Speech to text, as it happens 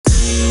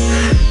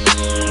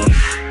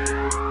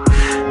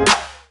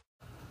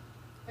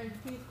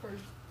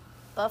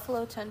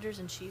buffalo tenders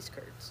and cheese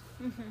curds.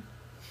 Mm-hmm.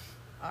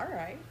 All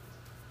right.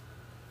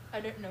 I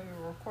didn't know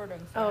you were recording,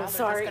 so now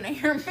sorry. they're just going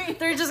to hear me.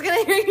 They're just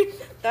gonna hear you.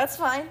 That's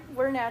fine.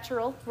 We're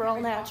natural. We're all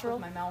I talk natural.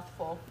 with my mouth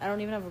full. I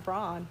don't even have a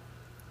bra on.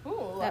 Ooh,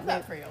 love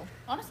that for you.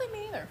 Honestly,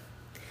 me neither.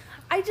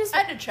 I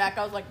had to check.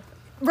 I was like...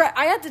 Right,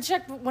 I had to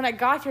check when I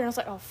got here, and I was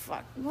like, oh,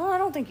 fuck. Well, I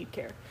don't think you'd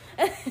care.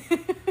 I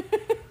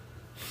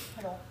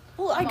don't.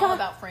 Well, I'm all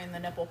about freeing the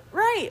nipple.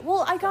 Right.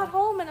 Well, I got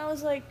home, and I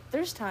was like,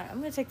 there's time. I'm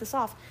going to take this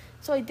off.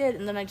 So I did,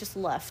 and then I just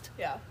left.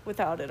 Yeah.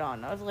 Without it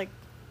on. I was like...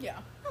 Yeah.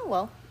 Oh,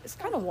 well, it's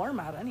kind of warm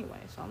out anyway,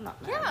 so I'm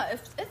not mad. Yeah,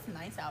 it's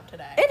nice out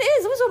today. It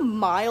is. It was a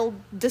mild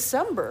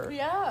December.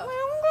 Yeah. Well,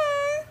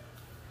 okay.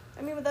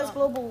 I mean, but that's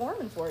global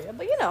warming for you,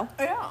 but you know.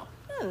 Yeah.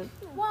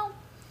 Well,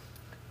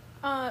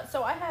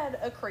 so I had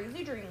a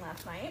crazy dream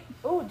last night.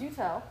 Oh, do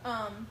tell.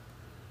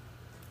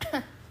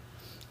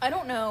 I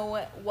don't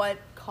know what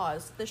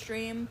caused this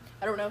dream.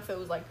 I don't know if it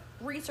was like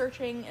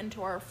researching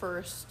into our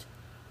first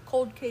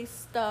cold case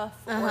stuff,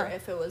 or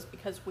if it was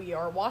because we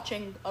are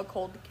watching a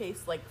cold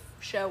case like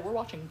show. We're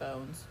watching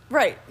Bones.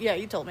 Right. Yeah,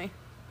 you told me.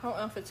 I don't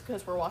know if it's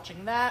because we're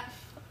watching that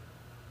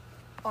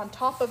on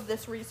top of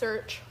this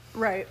research.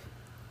 Right.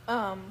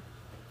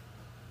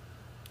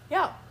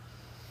 Yeah.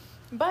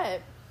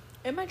 But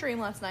in my dream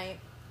last night,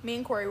 me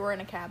and Corey were in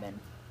a cabin.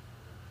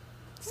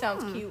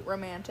 Sounds cute,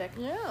 romantic.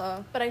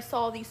 Yeah. But I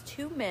saw these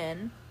two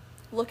men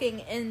looking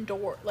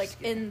indoor, like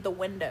in the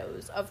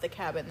windows of the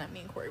cabin that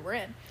me and Corey were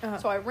in.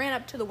 So I ran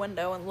up to the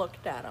window and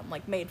looked at them,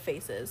 like made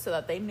faces so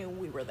that they knew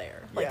we were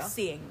there, like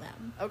seeing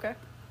them. Okay.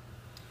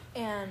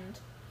 And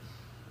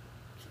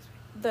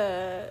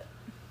the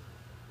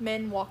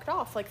men walked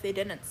off like they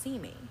didn't see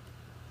me.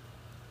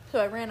 So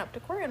I ran up to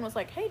Corey and was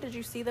like, hey, did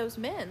you see those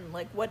men?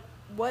 Like, what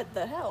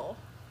the hell?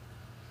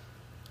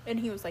 And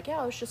he was like, yeah,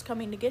 I was just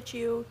coming to get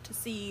you to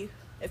see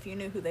if you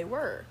knew who they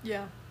were.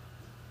 Yeah.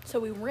 So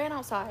we ran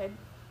outside,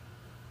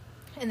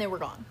 and they were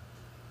gone.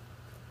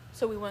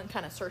 So we went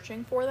kind of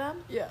searching for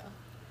them. Yeah.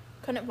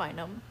 Couldn't find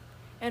them.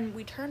 And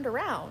we turned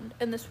around,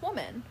 and this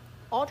woman,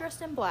 all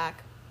dressed in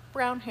black,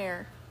 brown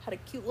hair, had a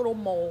cute little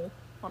mole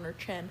on her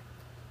chin,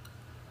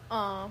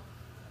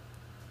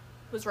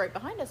 was right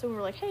behind us. And we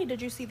were like, hey,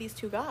 did you see these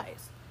two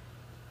guys?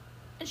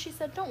 And she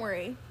said, don't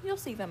worry, you'll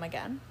see them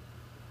again.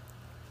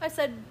 I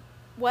said,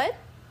 what?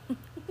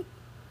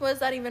 What does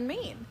that even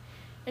mean?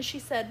 And she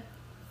said,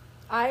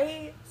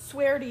 I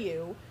swear to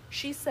you,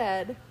 she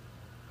said,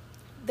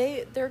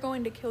 they're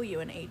going to kill you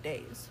in 8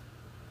 days.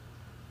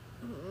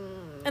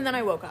 And then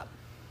I woke up.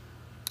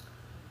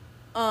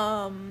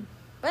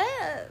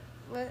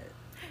 What?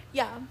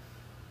 Yeah.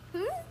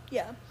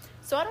 Yeah.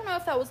 So I don't know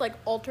if that was like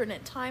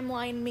alternate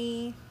timeline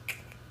me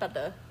about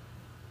to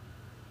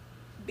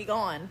be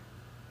gone.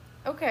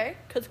 Okay.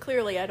 Because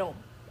clearly I don't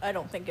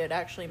think it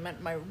actually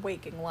meant my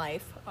waking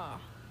life.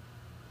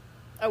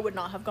 I would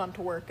not have gone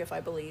to work if I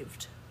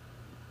believed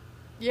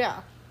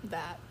Yeah.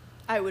 that.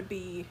 I would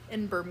be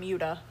in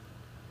Bermuda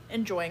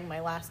enjoying my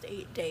last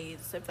 8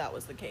 days if that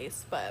was the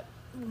case. But,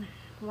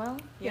 Well,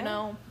 you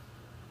know.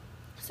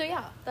 So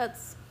yeah,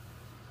 that's...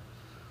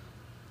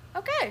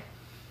 Okay.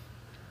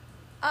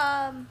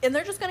 And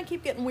they're just going to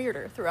keep getting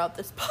weirder throughout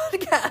this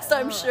podcast,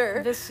 I'm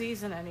sure. This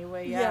season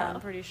anyway, yeah,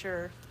 I'm pretty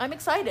sure. I'm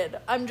excited.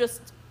 I'm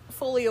just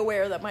fully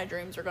aware that my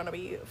dreams are going to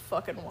be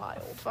fucking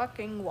wild.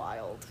 Fucking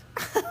wild.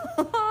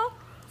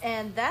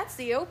 And that's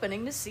the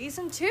opening to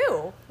season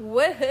 2.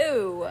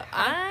 Woohoo!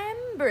 I'm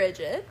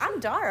Bridget. I'm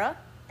Dara,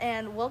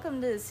 and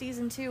welcome to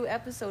season 2,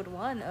 episode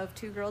 1 of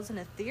Two Girls and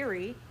a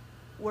Theory,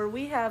 where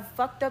we have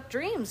fucked up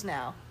dreams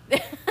now.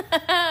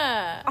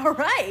 All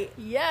right.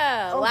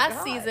 Yeah, Oh, last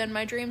God. season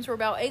my dreams were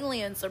about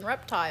aliens and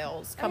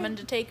reptiles coming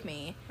to take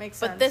me. Makes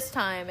But sense. this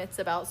time it's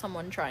about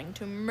someone trying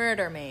to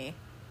murder me.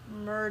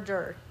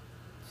 Murder.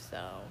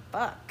 So,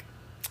 Fuck.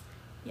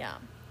 yeah.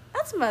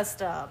 That's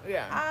messed up.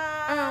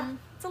 Yeah.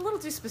 It's a little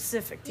too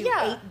specific, dude.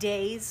 Yeah. 8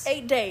 days.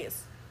 8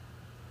 days.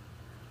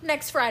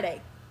 Next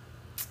Friday.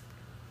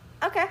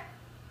 Okay.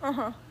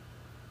 Uh-huh.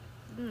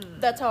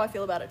 That's how I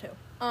feel about it too.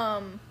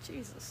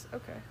 Jesus.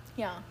 Okay.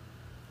 Yeah.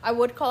 I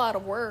would call out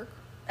of work,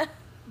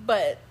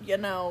 but you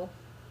know,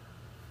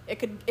 they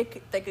could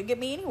get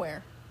me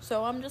anywhere.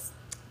 So I'm just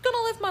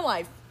gonna live my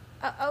life.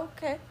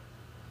 Okay.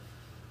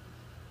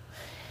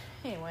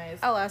 Anyways,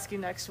 I'll ask you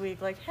next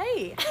week, like,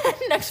 hey.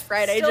 next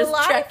Friday, Still just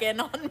alive? check in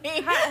on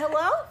me. Hi,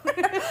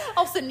 hello?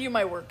 I'll send you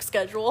my work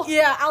schedule.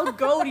 Yeah, I'll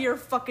go to your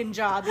fucking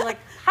job. Be like,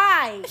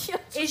 hi,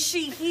 is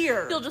she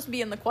here? You'll just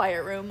be in the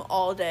quiet room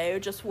all day,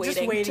 just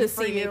waiting to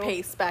for see you. me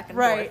pace back and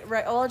Right, forth.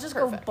 right. Oh, I'll just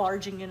Perfect. go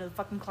barging into the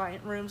fucking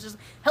client rooms. Just,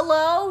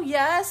 hello,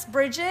 yes,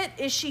 Bridget,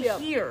 is she Yep.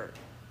 here?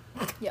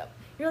 Yep.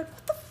 You're like,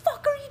 what the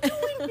fuck are you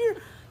doing here?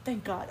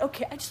 Thank God.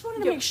 Okay, I just wanted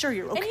to Yep. make sure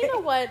you're okay. And you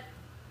know what?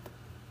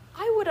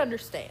 I would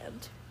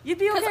understand. You'd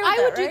be okay with Because that,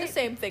 I would do right? the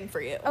same thing for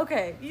you.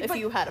 Okay. If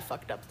you had a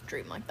fucked up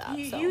dream like that.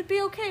 So. You'd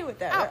be okay with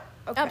that, Oh, right?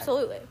 Okay.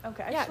 Absolutely.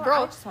 Okay. Yeah, I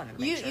girl, just wanted to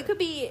make you sure. you could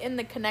be in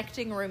the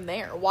connecting room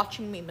there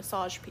watching me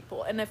massage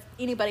people, and if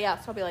anybody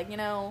asks, I'll be like,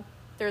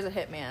 there's a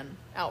hitman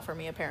out for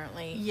me,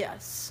 apparently.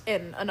 Yes.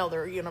 In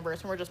another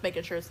universe, and we're just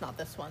making sure it's not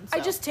this one. So. I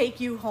just take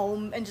you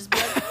home and just be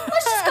like,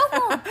 let's just go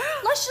home.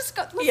 Let's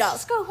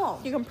just go home.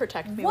 You can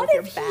protect me what with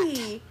your if bat.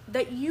 he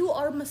that you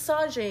are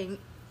massaging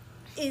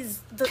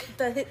is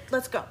the hit?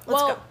 Let's go. Let's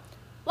Well, go.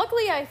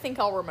 luckily, I think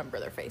I'll remember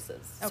their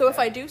faces. So if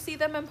Okay. I do see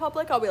them in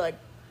public, I'll be like,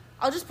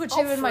 I'll just put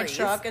I'll you in my freeze.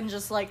 truck and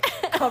just like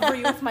cover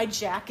you with my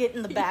jacket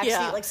in the back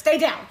Yeah. seat. Like, stay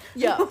down.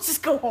 Yeah. Let's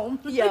just go home.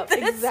 yeah, Like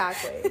this.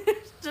 exactly.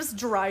 Just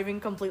driving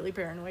completely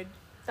paranoid.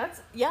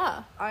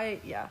 Yeah.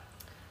 Yeah.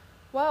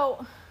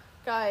 Well,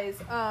 guys,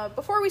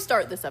 before we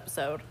start this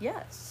episode,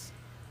 Yes.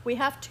 we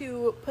have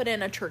to put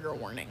in a trigger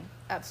warning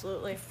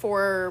Absolutely.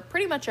 for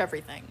pretty much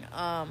everything.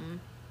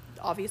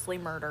 Obviously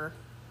murder.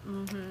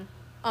 Mm-hmm.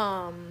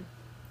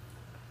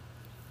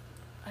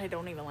 I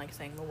don't even like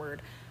saying the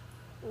word.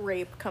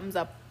 Rape comes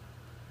up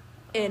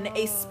in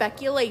a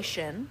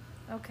speculation.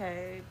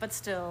 Okay, but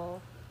still,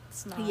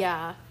 it's not.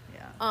 Yeah.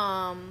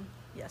 Yeah.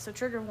 Yeah. So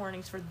trigger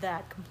warnings for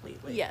that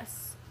completely.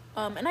 Yes.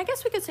 And I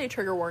guess we could say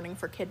trigger warning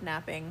for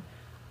kidnapping,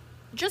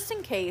 just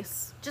in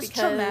case. Just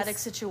because- traumatic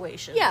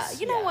situations. Yeah.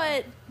 You know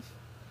what?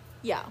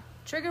 Yeah.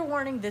 Trigger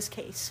warning. This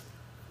case.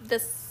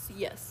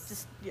 Yes.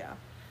 Just yeah.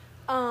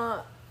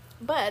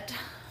 But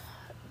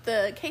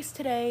the case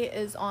today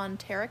is on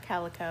Tara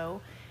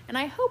Calico, and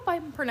I hope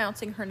I'm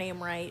pronouncing her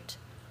name right.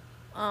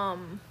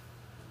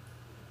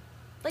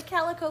 Like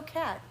Calico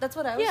Cat. That's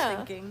what I was Yeah.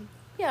 thinking.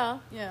 Yeah.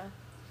 Yeah.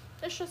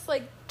 It's just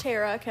like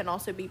Tara can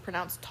also be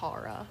pronounced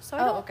Tara. So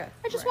Okay.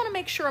 I just Right. want to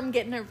make sure I'm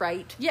getting it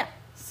right. Yeah.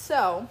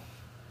 So,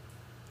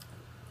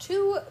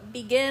 to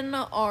begin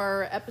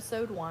our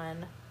episode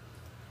 1.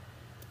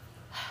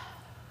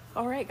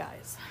 All right,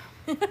 guys.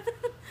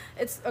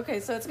 It's okay.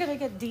 So it's gonna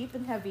get deep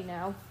and heavy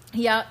now.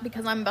 Yeah,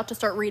 because I'm about to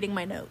start reading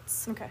my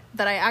notes. Okay.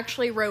 That I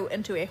actually wrote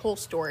into a whole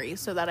story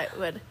so that it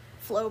would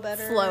Flow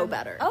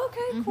better.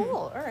 Okay.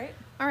 Cool. All right.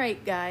 All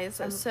right,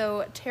 guys.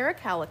 So Tara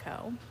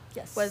Calico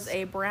Yes. was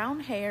a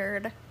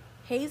brown-haired,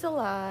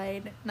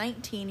 hazel-eyed,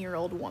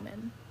 19-year-old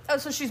woman. Oh,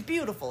 so she's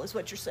beautiful, is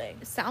what you're saying.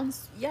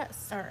 Sounds,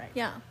 yes. All right.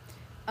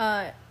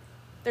 Yeah.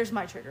 There's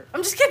my trigger.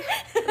 I'm just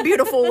kidding.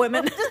 Beautiful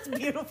women. Just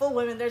beautiful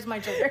women. There's my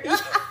trigger.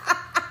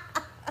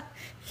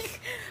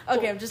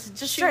 Okay, I'm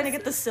just trying to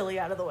get the silly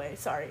out of the way.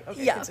 Sorry.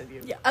 Okay, Yeah.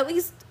 continue. Yeah. At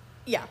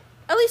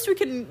least we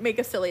can make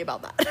a silly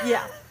about that.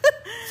 Yeah.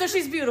 So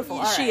she's beautiful.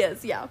 All She right.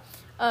 is, yeah.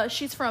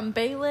 She's from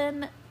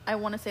Belen, I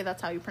want to say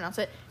that's how you pronounce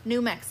it,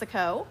 New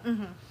Mexico.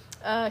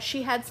 Mm-hmm.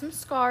 She had some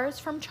scars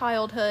from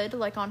childhood,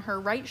 like on her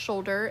right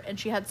shoulder, and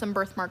she had some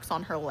birthmarks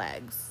on her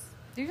legs.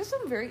 These are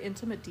some very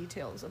intimate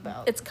details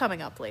about. It's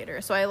coming up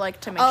later, so I like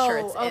to make sure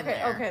it's in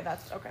there. Okay,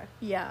 that's okay.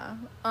 Yeah.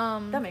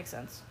 That makes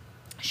sense.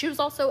 She was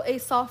also a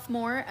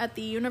sophomore at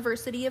the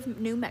University of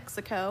New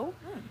Mexico.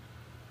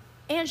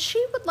 And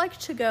she would like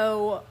to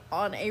go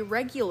on a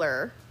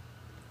regular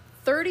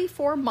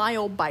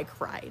 34-mile bike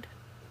ride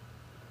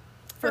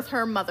with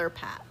her mother,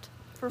 Pat.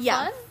 For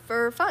Yeah, fun?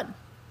 for fun.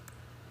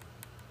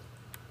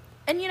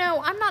 And, you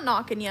know, I'm not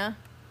knocking you.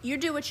 You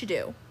do what you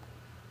do.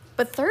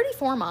 But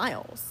 34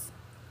 miles?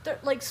 They're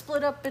like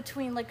split up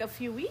between like a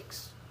few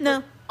weeks.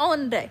 No, all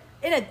in a day.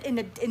 In a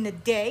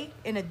day.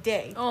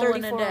 All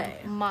in a day.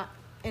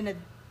 In a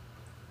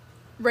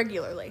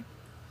Regularly.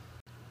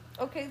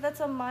 okay,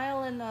 that's a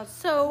mile and a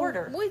So,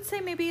 quarter. we'd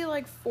say maybe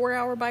like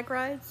 4-hour bike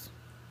rides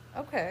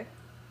Okay,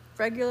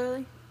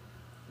 regularly.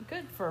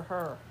 good for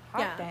her. Hot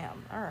Yeah.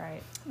 damn. All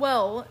right.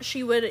 Well,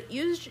 she would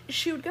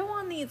go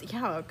on these.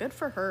 Yeah, good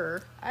for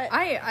her.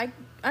 I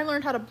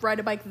learned how to ride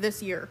a bike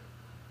this year,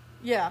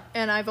 Yeah.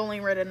 and I've only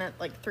ridden it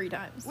like 3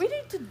 times. We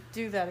need to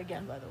do that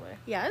again, by the way.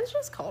 Yeah, it's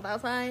just cold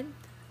outside.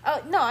 Oh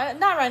no,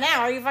 not right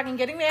now. Are you fucking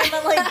kidding me? I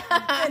meant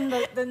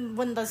like then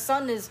when the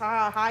sun is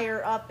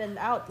higher up and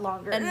out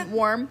longer And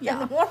warm.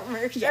 Yeah. and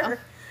warmer. Sure. Yeah.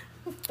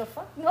 What the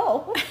fuck?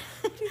 No.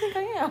 Who do you think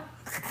I am?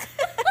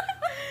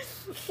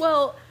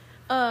 Well,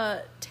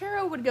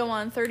 Tara would go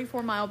on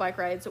 34-mile bike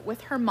rides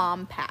with her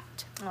mom,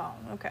 Pat. Oh,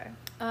 okay.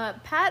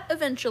 Pat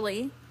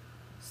eventually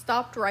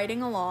stopped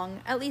riding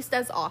along, at least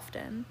as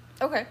often,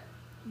 Okay.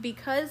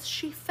 because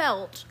she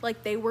felt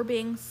like they were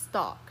being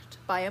stalked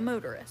by a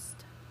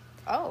motorist.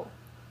 Oh.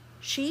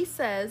 She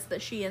says that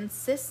she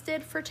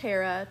insisted for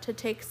Tara to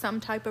take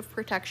some type of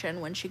protection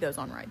when she goes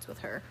on rides with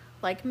her.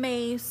 Like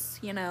mace,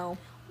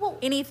 Well,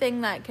 anything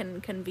that can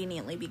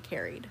conveniently be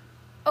carried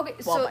okay.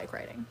 while bike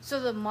riding.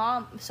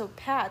 So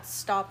Pat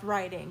stopped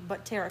riding,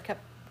 but Tara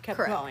kept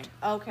Correct. going.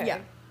 Okay. Yeah.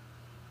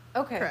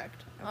 Okay.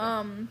 Correct.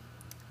 Okay.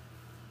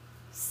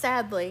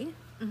 Sadly,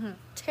 Mm-hmm.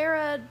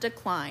 Tara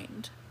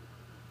declined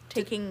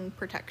taking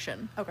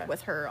protection Okay.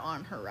 with her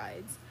on her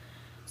rides.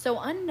 So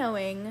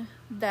unknowing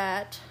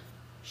that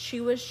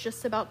she was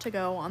just about to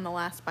go on the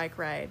last bike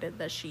ride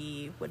that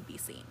she would be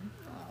seen.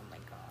 Oh my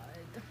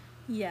god.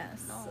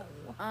 Yes. No.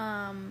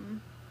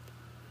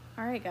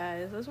 All right,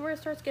 guys. This is where it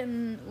starts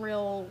getting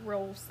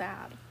real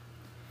sad.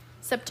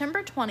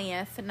 September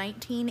 20th,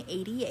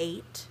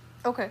 1988.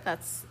 Okay.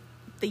 That's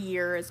the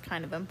year is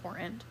kind of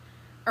important.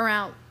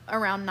 Around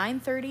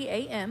 9:30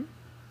 a.m.,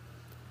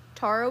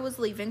 Tara was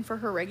leaving for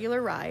her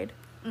regular ride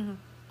Mm-hmm.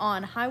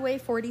 on Highway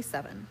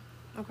 47.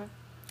 Okay.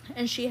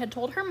 And she had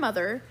told her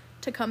mother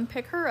to come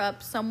pick her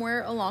up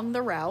somewhere along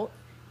the route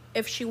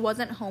if she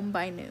wasn't home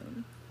by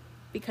noon,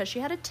 because she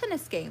had a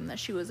tennis game that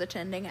she was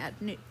attending at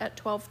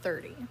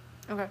 12:30.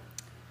 Okay.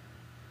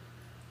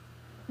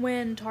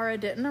 When Tara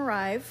didn't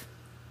arrive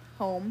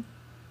home,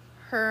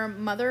 her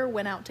mother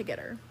went out to get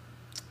her.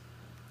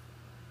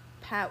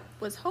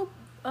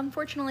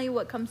 Unfortunately,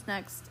 what comes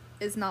next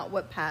is not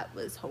what Pat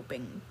was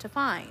hoping to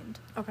find.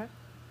 Okay.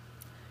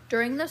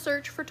 During the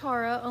search for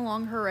Tara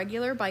along her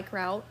regular bike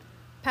route,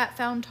 Pat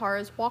found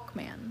Tara's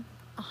Walkman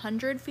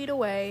 100 feet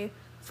away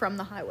from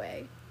the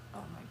highway.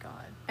 Oh my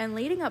God. And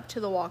leading up to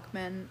the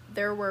Walkman,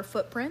 there were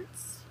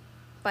footprints,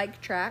 bike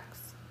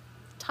tracks,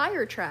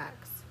 tire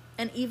tracks,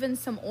 and even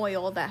some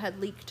oil that had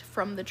leaked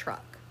from the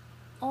truck.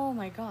 Oh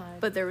my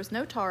God. But there was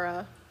no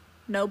Tara,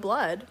 no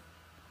blood,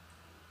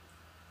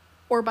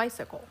 or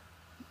bicycle.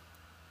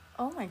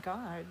 Oh my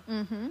God.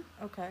 Mm-hmm.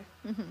 Okay.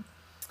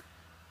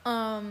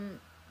 Mm-hmm.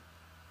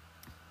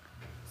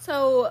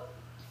 So,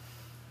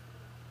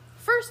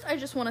 first I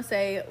just want to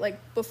say, like,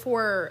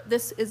 before,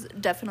 this is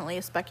definitely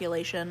a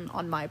speculation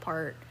on my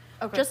part.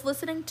 Okay. Just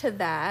listening to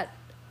that,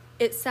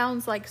 it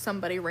sounds like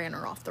somebody ran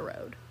her off the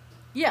road.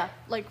 Yeah,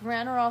 like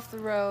ran her off the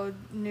road,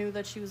 knew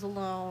that she was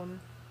alone,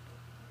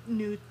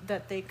 knew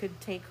that they could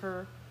take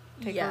her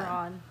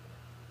on,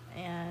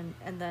 and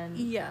then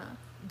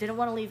didn't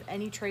want to leave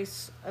any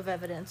trace of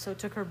evidence, so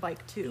took her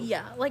bike too.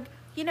 Yeah, like,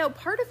 you know,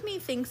 part of me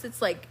thinks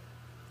it's like,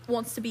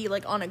 wants to be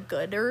like on a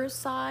gooder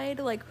side,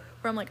 like,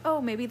 where I'm like, oh,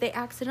 maybe they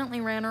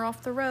accidentally ran her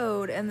off the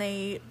road and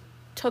they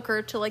took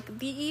her to like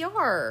the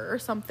ER or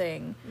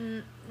something.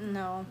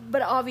 No.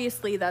 But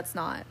obviously that's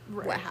not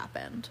Right. what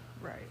happened.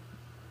 Right.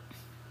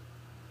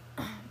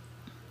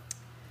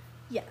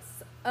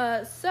 Yes.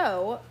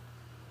 So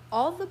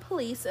all the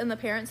police and the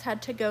parents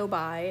had to go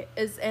by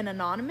is an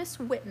anonymous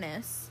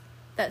witness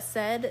that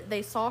said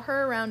they saw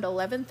her around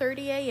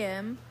 11:30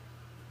 a.m.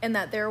 and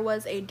that there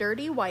was a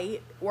dirty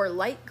white or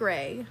light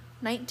gray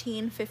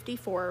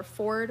 1954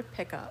 Ford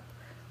pickup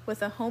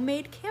with a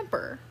homemade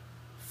camper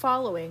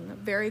following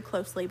very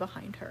closely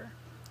behind her.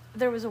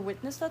 There was a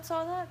witness that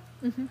saw that?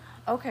 Mm-hmm.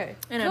 Okay.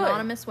 An good.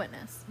 anonymous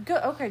witness.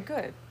 Good. Okay,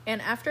 good.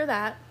 And after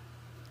that,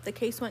 the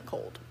case went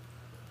cold.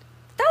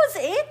 That was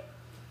it?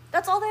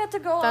 That's all they had to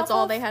go off That's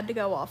all of? they had to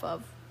go off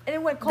of. And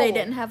it went cold? They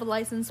didn't have a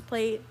license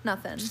plate,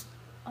 nothing.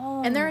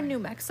 Oh. And they're in New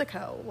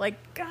Mexico,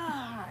 like,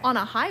 God. on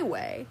a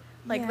highway.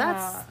 Like,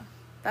 Yeah.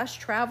 that's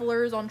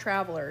travelers on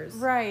travelers.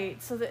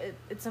 Right. So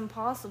it's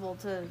impossible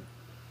to...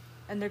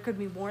 And there could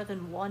be more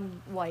than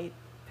one white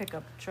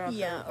pickup truck.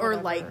 Yeah, or or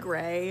light whatever.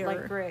 gray.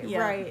 Light gray, yeah.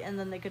 right. And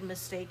then they could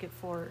mistake it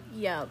for...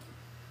 Yeah.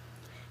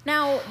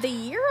 Now, the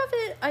year of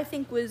it, I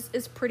think,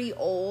 is pretty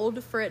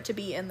old for it to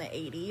be in the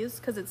 80s,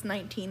 because it's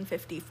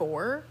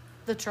 1954.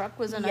 The truck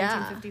was in Yeah.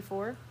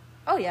 1954?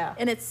 Oh, yeah.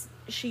 And it's...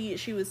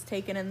 She was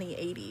taken in the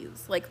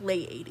 80s, like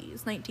late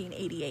 80s,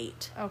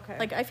 1988. Okay.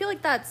 Like, I feel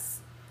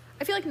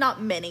like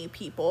not many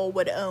people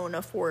would own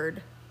a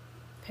Ford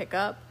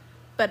pickup,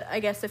 but I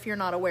guess if you're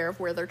not aware of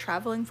where they're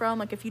traveling from,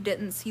 like if you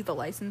didn't see the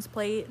license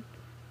plate.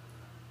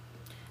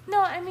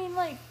 No, I mean,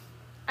 like,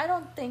 I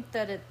don't think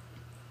that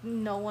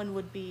no one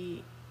would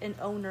be an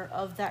owner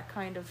of that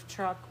kind of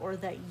truck or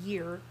that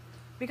year,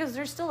 because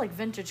there's still, like,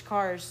 vintage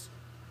cars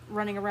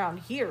running around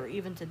here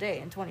even today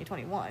in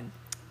 2021.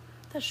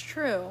 That's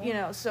true. You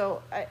know,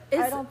 so I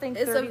don't think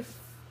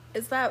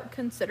is that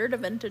considered a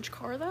vintage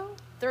car, though?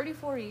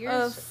 34 years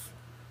Of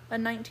a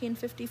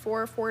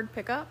 1954 Ford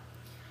pickup?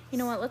 You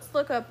know what? Let's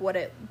look up what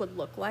it would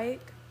look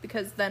like,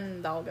 because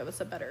then that'll give us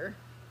a better...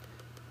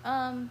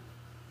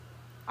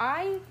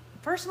 I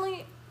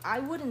personally, I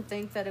wouldn't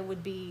think that it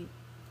would be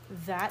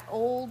that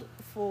old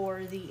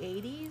for the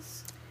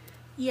 80s.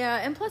 Yeah,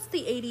 and plus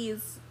the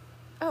 80s...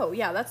 Oh,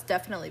 yeah, that's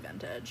definitely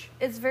vintage.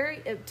 It's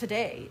very...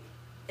 today,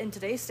 in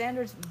today's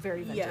standards,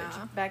 very vintage.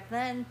 Yeah. Back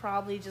then,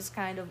 probably just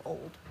kind of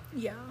old.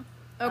 Yeah.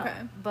 Okay.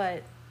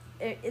 But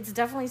it's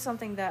definitely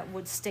something that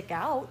would stick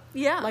out.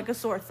 Yeah. Like a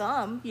sore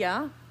thumb.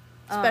 Yeah.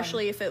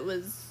 Especially if it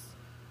was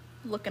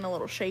looking a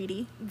little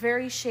shady.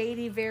 Very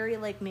shady, very,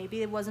 like,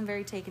 maybe it wasn't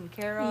very taken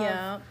care of.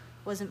 Yeah.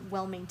 Wasn't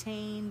well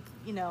maintained.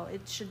 You know,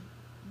 it should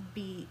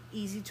be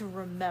easy to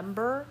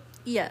remember.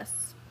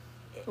 Yes.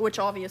 Which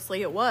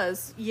obviously it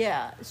was.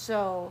 Yeah,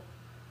 so...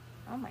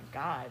 Oh my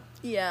God.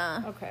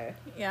 Yeah. Okay.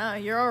 Yeah,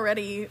 you're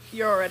already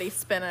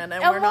spinning, and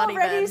I'm we're not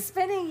already even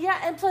spinning, yeah,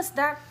 and plus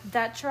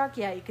that truck,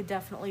 yeah, you could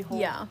definitely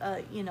hold, Yeah.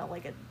 you know,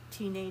 like a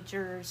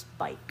teenager's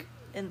bike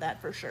in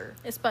that for sure.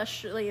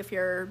 especially if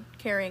you're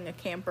carrying a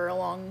camper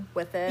along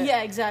with it.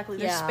 Yeah, exactly.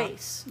 There's Yeah.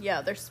 space.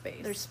 Yeah, there's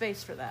space. There's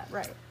space for that,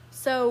 right?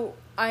 So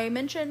I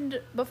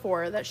mentioned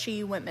before that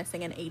she went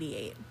missing in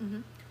 88.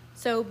 Mm-hmm.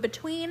 So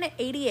between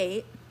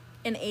 88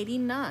 and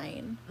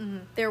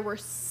 89, there were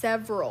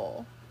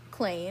several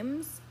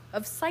claims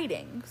of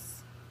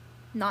sightings,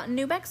 not in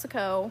New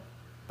Mexico,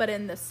 but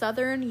in the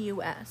southern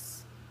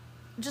U.S.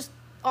 Just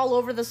all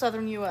over the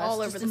southern U.S.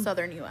 All just over the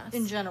southern U.S.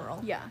 in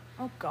general. Yeah.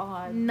 Oh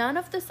God. None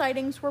of the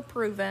sightings were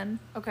proven,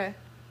 Okay.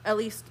 at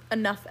least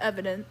enough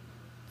evidence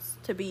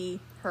to be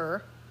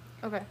her.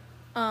 Okay.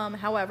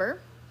 However,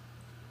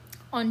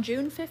 on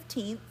June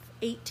 15th,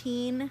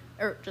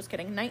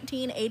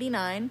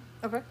 1989,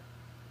 Okay.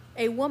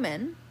 a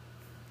woman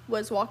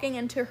was walking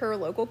into her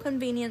local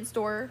convenience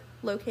store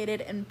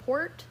located in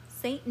Port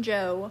St.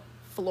 Joe,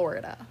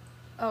 Florida,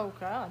 Oh,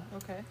 God.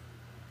 Okay.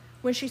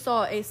 when she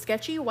saw a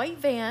sketchy white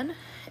van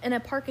in a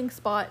parking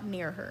spot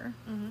near her.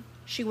 Mm-hmm.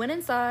 She went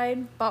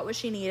inside, bought what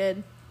she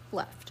needed,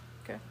 left.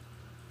 Okay.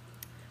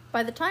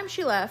 By the time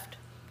she left,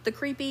 the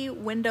creepy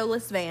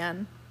windowless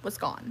van was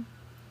gone.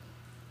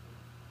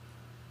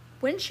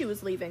 When she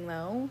was leaving,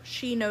 though,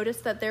 she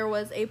noticed that there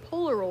was a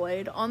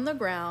Polaroid on the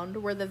ground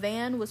where the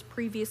van was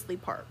previously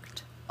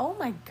parked. Oh,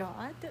 my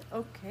God.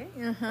 Okay.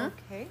 Uh-huh.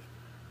 Okay.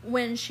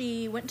 When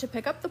she went to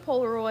pick up the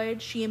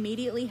Polaroid, she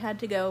immediately had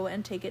to go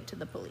and take it to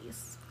the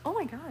police. Oh,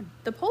 my God.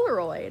 The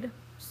Polaroid,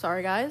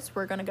 sorry guys,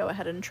 we're going to go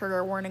ahead and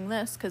trigger warning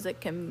this because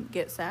it can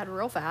get sad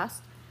real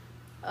fast.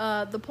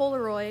 The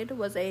Polaroid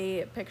was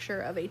a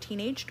picture of a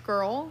teenage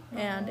girl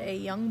and a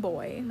young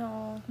boy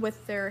No.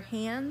 with their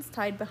hands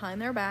tied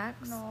behind their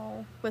backs,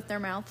 No. with their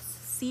mouths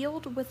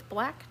sealed with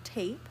black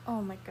tape.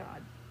 Oh, my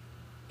God.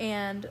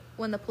 And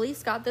when the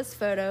police got this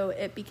photo,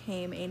 it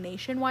became a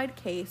nationwide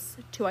case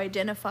to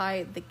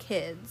identify the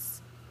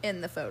kids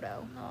in the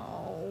photo.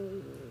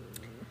 No.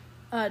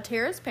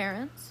 Tara's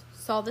parents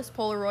saw this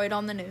Polaroid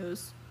on the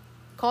news,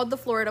 called the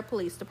Florida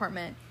Police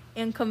Department,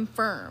 and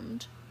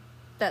confirmed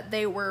that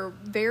they were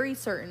very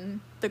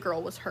certain the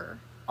girl was her.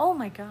 Oh,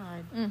 my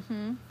God.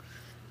 Mm-hmm.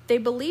 They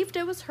believed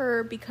it was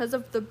her because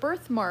of the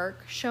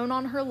birthmark shown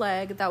on her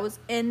leg that was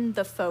in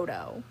the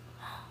photo.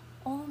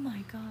 Oh,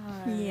 my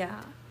God.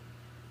 Yeah.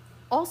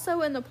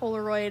 Also in the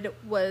Polaroid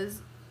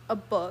was a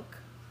book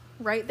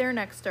right there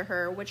next to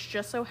her, which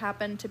just so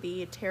happened to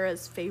be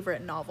Tara's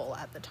favorite novel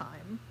at the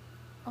time.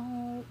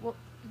 Oh, well.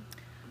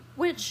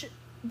 Which,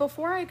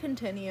 before I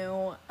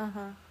continue,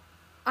 Uh-huh.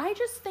 I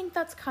just think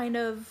that's kind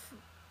of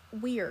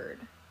weird.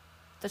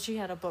 That she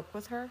had a book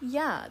with her?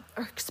 Yeah,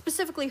 or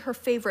specifically her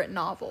favorite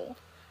novel.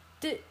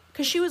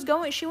 Because she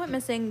went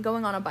missing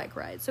going on a bike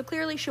ride. So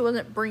clearly she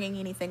wasn't bringing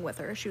anything with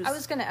her. I was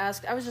just gonna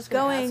ask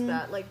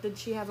that. Like, did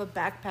she have a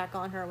backpack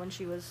on her when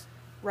she was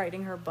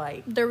riding her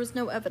bike? There was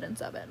no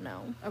evidence of it,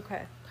 no.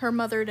 Okay. Her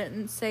mother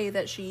didn't say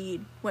that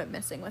she went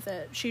missing with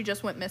it. She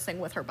just went missing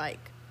with her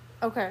bike.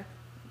 Okay.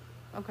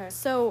 Okay.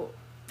 So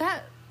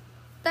that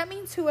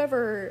means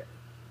whoever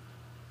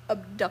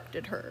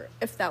abducted her,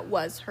 if that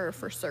was her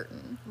for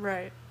certain,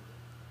 Right.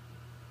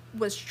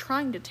 was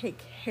trying to take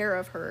care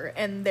of her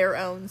in their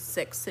own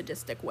sick,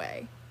 sadistic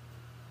way.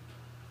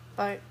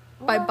 By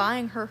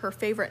buying her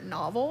favorite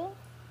novel?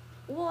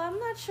 Well, I'm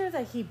not sure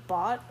that he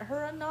bought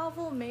her a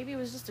novel. Maybe it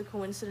was just a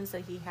coincidence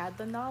that he had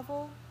the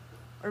novel.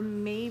 Or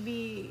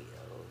maybe,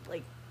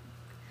 like...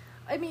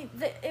 I mean,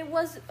 it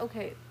was...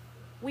 Okay,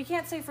 we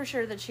can't say for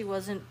sure that she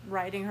wasn't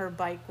riding her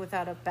bike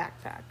without a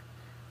backpack.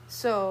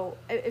 So,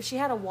 if she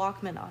had a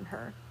Walkman on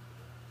her,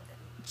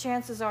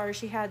 chances are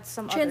she had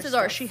some other Chances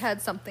are stuff. she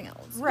had something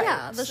else. Right.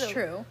 Yeah, that's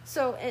true.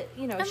 So,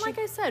 And like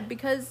I said,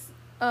 because,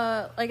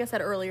 like I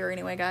said earlier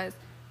anyway, guys,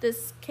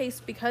 this case,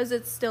 because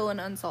it's still an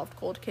unsolved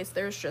cold case,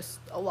 there's just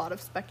a lot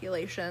of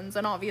speculations.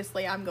 And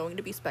obviously I'm going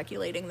to be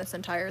speculating this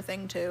entire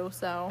thing too,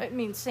 so. I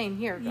mean, same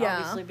here, Yeah.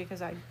 obviously,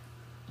 because I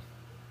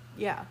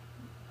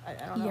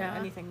don't know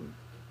anything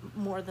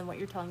more than what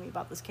you're telling me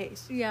about this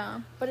case.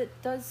 Yeah. But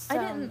it does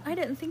sound... I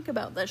didn't think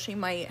about that she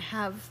might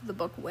have the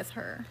book with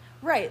her.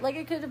 Right, like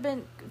it could have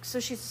been... So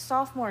she's a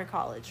sophomore in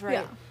college,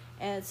 right?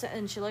 Yeah.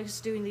 And she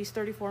likes doing these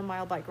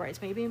 34-mile bike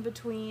rides. Maybe in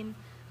between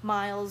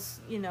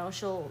miles,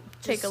 she'll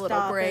Take just a little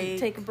stop break, and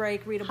take a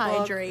break, read a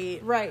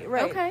hydrate. book. Right.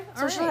 Okay,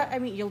 So she'll alright. I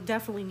mean, you'll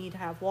definitely need to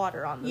have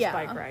water on this Yeah.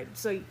 bike ride.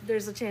 So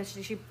there's a chance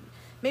she...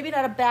 Maybe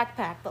not a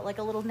backpack, but like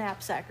a little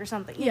knapsack or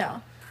something. You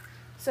know?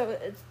 So,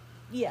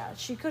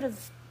 she could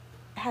have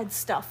had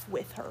stuff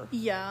with her.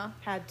 Yeah.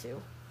 Had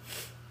to.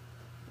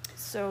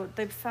 So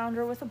they found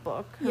her with a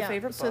book, her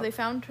favorite book. So they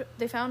found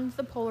the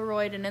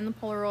Polaroid, and in the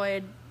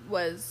Polaroid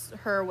was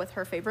her with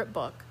her favorite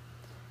book.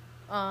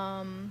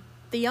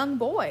 The young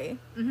boy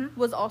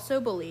was also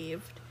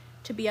believed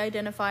to be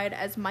identified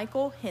as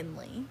Michael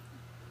Henley,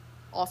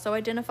 also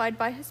identified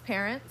by his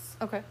parents,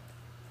 Okay.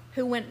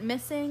 who went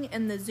missing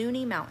in the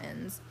Zuni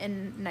Mountains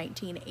in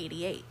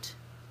 1988.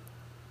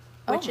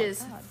 Which my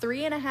is God.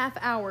 3.5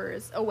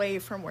 hours away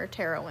from where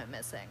Tara went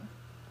missing.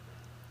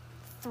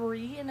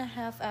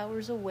 3.5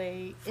 hours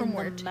away From in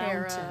where the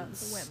Tara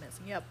mountains. went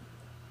missing. Yep.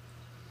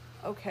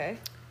 Okay.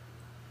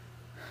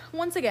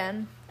 Once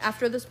again,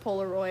 after this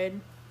Polaroid,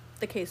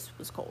 the case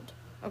was cold.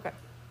 Okay.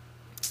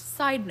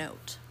 Side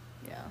note.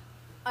 Yeah.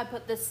 I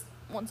put this...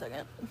 One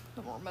second.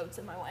 The remote's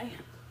in my way.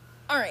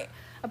 Alright.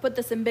 I put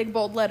this in big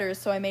bold letters,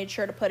 so I made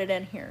sure to put it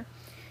in here.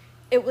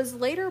 It was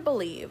later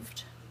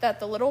believed that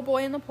the little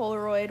boy in the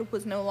Polaroid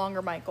was no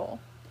longer Michael.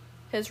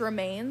 His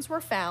remains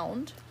were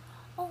found...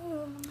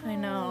 Oh, no. I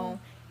know.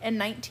 In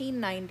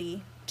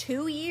 1990,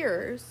 2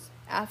 years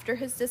after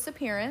his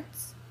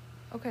disappearance,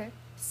 Okay.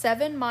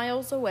 7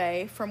 miles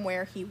away from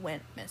where he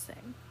went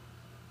missing.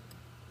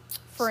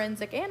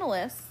 Forensic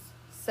analysts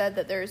said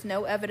that there is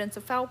no evidence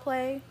of foul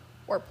play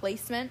or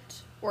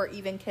placement or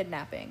even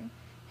kidnapping.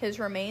 His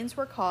remains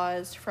were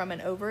caused from an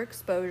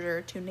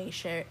overexposure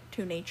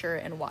to nature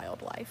and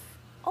wildlife.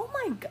 Oh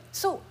my god.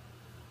 So,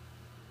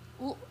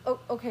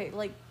 okay,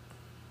 like,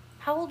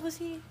 how old was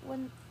he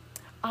when...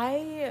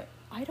 I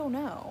don't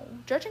know.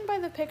 Judging by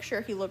the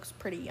picture, he looks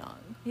pretty young.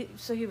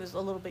 So he was a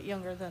little bit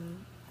younger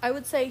than... I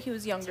would say he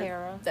was younger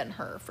Tara. than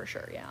her, for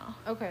sure, yeah.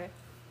 Okay.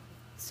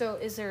 So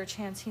is there a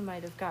chance he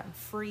might have gotten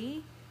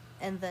free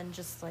and then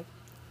just, like,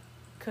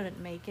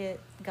 couldn't make it,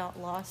 got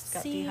lost,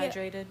 got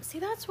dehydrated? See,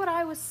 that's what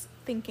I was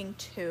thinking,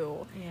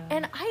 too. Yeah.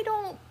 And I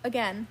don't,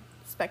 again,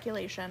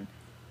 speculation,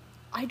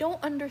 I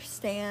don't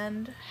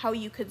understand how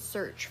you could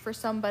search for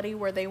somebody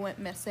where they went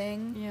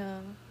missing. Yeah.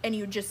 And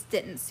you just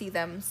didn't see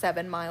them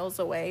 7 miles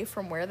away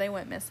from where they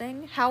went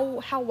missing.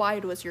 How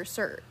wide was your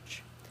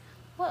search?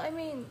 Well, I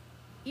mean,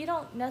 you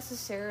don't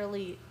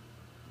necessarily,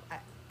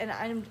 and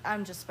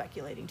I'm just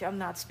speculating too. I'm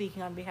not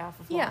speaking on behalf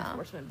of law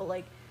enforcement, but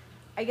like,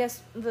 I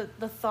guess the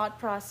thought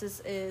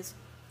process is,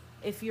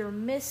 if you're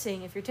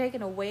missing, if you're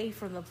taken away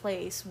from the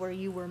place where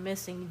you were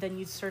missing, then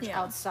you search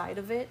outside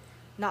of it,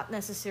 not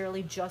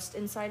necessarily just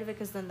inside of it,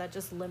 because then that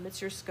just limits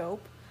your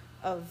scope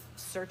of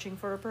searching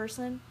for a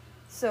person.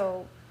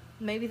 So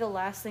maybe the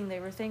last thing they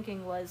were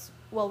thinking was,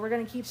 well, we're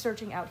going to keep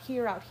searching out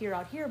here, out here,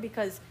 out here,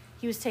 because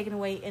he was taken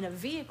away in a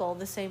vehicle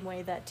the same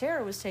way that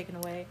Tara was taken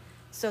away,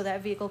 so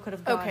that vehicle could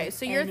have gone Okay,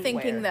 so you're anywhere.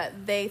 thinking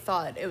that they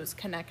thought it was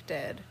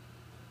connected,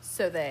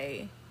 so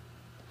they...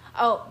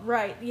 Oh,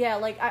 right, yeah,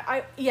 like,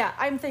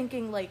 I'm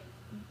thinking, like,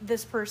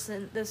 this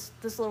person, this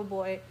little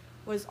boy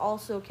was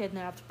also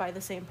kidnapped by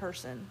the same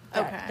person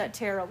that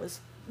Tara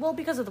was, well,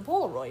 because of the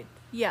Polaroid.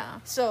 Yeah.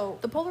 So...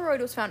 The Polaroid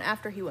was found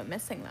after he went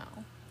missing,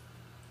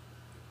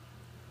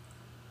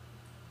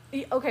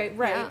 though. Okay,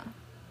 right. Yeah.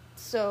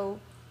 So,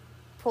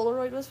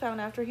 Polaroid was found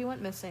after he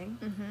went missing.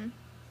 Mm-hmm.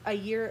 A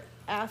year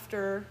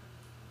after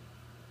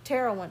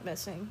Tara went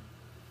missing.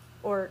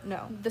 Or,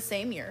 no. The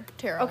same year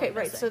Tara went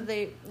right, missing. so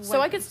they...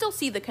 So I could still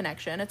see the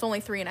connection. It's only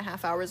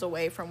 3.5 hours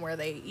away from where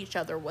each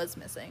other was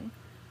missing.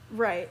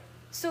 Right.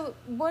 So,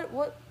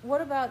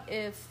 what about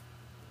if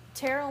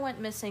Tara went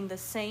missing the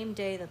same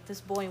day that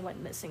this boy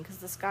went missing? Because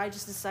this guy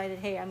just decided,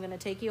 hey, I'm going to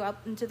take you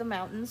up into the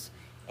mountains,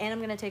 and I'm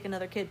going to take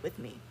another kid with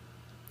me.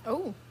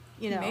 Oh,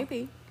 you know?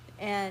 Maybe.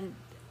 And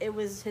it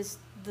was this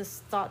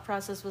thought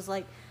process was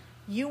like,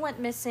 you went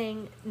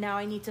missing, now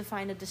I need to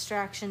find a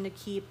distraction to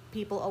keep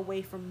people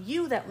away from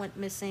you that went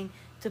missing,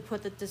 to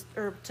put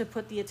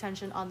the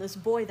attention on this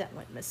boy that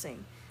went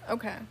missing.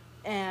 Okay.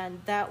 And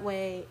that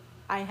way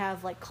I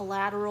have like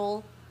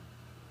collateral.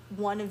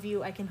 One of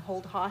you I can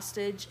hold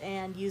hostage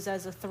and use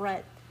as a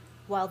threat,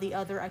 while the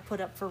other I put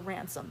up for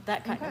ransom.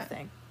 That kind of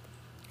thing.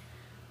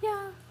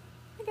 Yeah,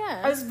 I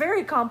guess. It's a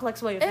very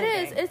complex way of thinking.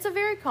 It is. It's a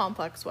very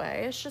complex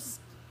way. It's just...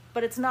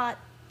 But it's not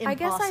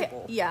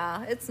impossible.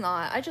 It's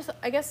not.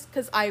 I guess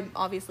because I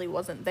obviously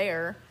wasn't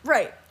there.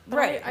 Right. But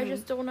right. I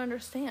just don't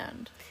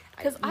understand.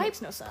 Because I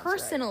no sense,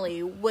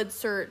 personally would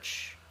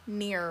search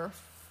near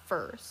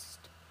first.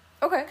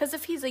 Okay. Because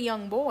if he's a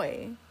young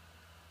boy,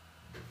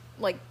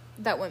 like,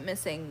 that went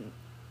missing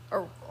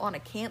or on a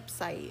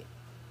campsite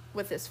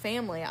with his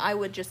family, I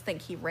would just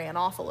think he ran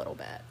off a little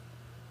bit.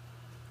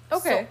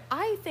 Okay. So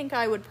I think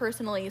I would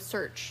personally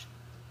search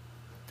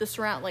the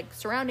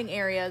surrounding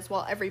areas,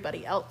 while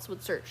everybody else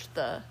would search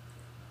the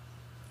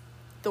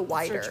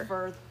wider. Search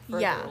further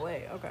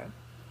away. Okay.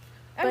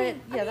 I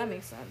mean, that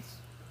makes sense.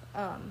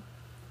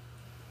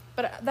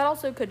 But that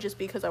also could just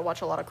be because I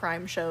watch a lot of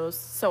crime shows,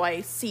 so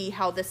I see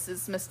how this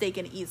is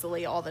mistaken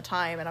easily all the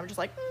time, and I'm just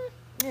like,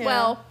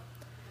 well...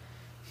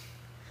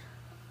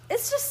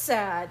 It's just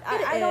sad.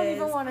 I don't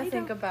even want to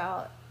think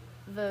about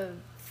the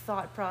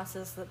thought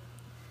process that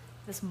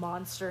this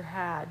monster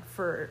had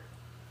for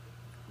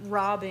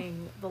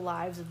robbing the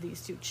lives of these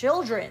two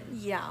children.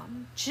 Yeah.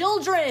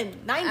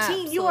 Children! 19,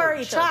 Absolute you are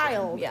a children.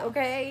 child, Yeah.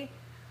 Okay?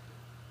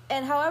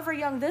 And however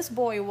young this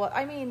boy was,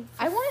 I mean...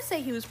 I want to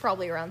say he was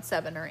probably around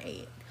 7 or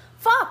 8.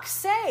 Fuck's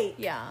sake!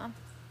 Yeah.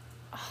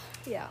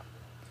 Yeah.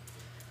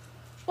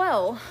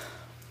 Well...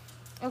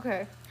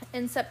 Okay.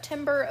 In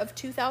September of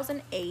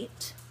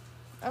 2008...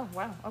 Oh,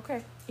 wow.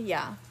 Okay.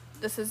 Yeah.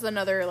 This is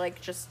another,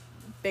 like, just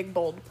big,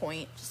 bold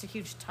point. Just a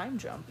huge time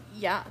jump.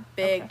 Yeah.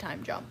 Big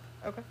time jump.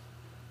 Okay.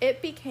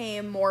 It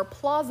became more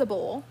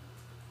plausible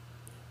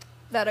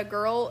that the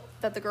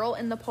girl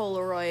in the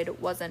Polaroid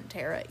wasn't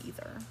Tara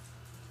either.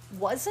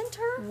 Wasn't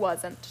her?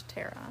 Wasn't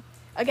Tara.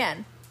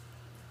 Again.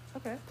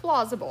 Okay.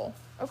 Plausible.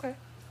 Okay.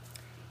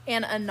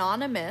 An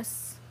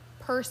anonymous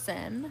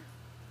person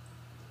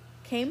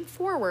came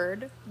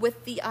forward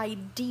with the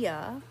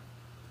idea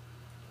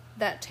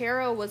that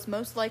Tara was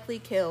most likely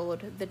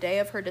killed the day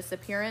of her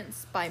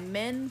disappearance by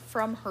men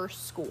from her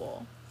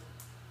school.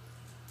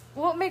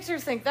 What makes her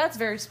think that's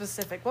very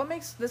specific? What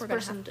makes this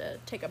person... We're going to have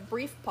to take a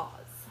brief pause.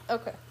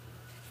 Okay.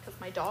 Because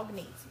my dog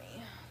needs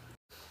me.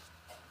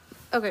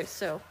 Okay,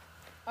 so...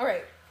 All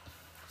right.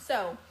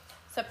 So,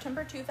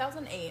 September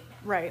 2008.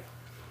 Right.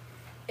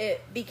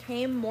 It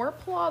became more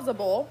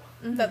plausible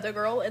that the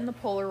girl in the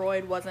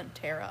Polaroid wasn't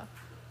Tara.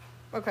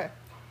 Okay.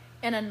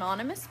 An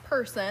anonymous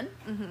person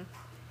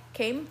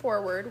came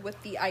forward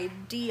with the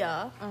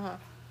idea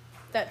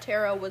that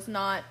Tara was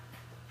not...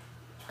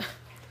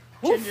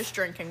 Jen just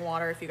drinking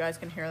water, if you guys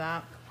can hear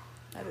that.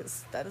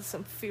 That is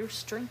some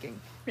fierce drinking.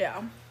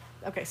 Yeah.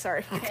 Okay,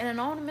 sorry. An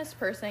anonymous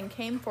person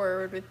came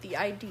forward with the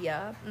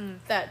idea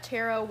that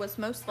Tara was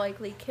most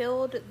likely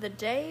killed the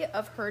day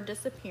of her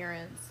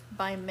disappearance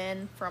by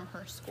men from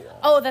her school.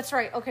 Oh, that's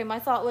right. Okay, my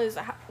thought was,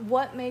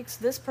 what makes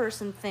this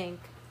person think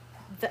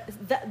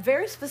that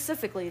very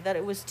specifically that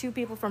it was two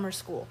people from her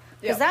school?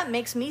 Because that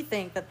makes me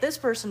think that this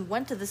person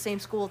went to the same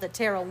school that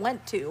Tara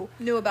went to.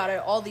 Knew about it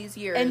all these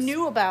years. And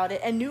knew about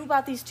it, and knew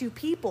about these two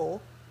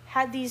people,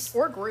 had these...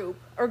 Or group.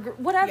 Or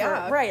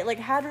whatever, right. Like,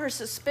 had her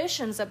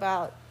suspicions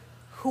about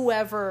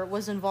whoever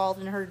was involved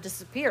in her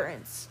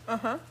disappearance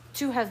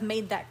to have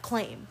made that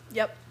claim.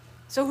 Yep.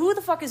 So who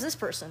the fuck is this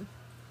person?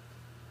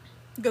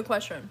 Good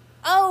question.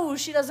 Oh,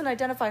 she doesn't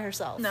identify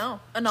herself. No.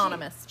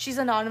 Anonymous. She's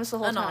anonymous the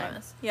whole time.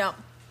 Anonymous. Yep.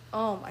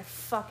 Oh my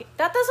fucking...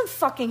 That doesn't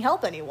fucking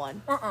help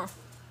anyone.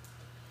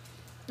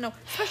 No.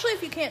 Especially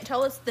if you can't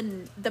tell us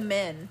the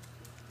men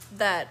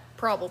that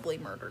probably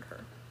murdered her.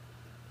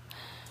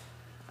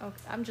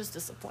 Okay, I'm just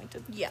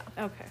disappointed. Yeah.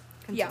 Okay,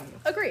 continue.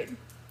 Yeah, agreed.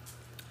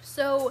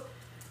 So,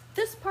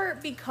 this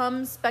part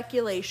becomes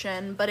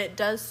speculation, but it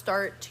does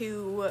start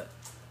to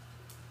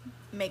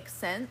make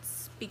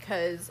sense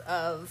because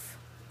of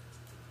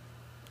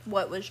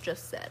what was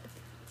just said.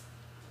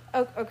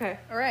 Oh, okay.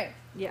 All right.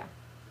 Yeah.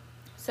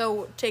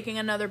 So, taking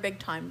another big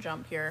time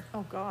jump here.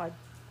 Oh, God.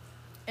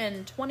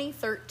 In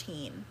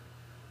 2013.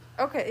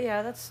 Okay,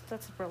 yeah, that's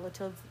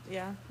relatively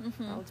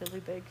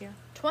big, yeah.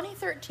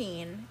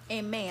 2013,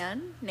 a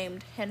man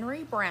named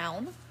Henry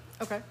Brown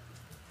Okay.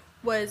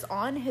 was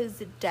on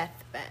his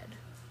deathbed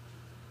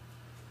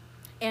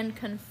and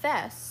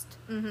confessed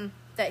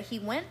that he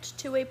went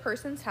to a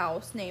person's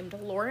house named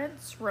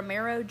Lawrence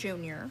Romero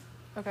Jr.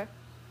 Okay.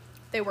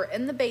 They were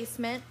in the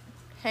basement,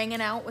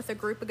 hanging out with a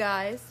group of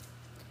guys,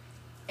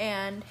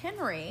 and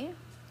Henry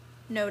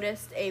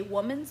noticed a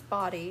woman's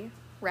body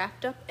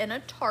wrapped up in a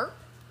tarp.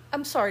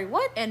 I'm sorry,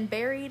 what? And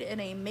buried in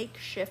a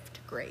makeshift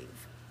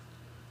grave.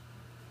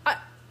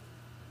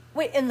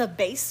 Wait, in the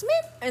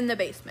basement? In the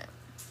basement.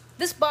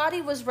 This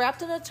body was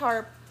wrapped in a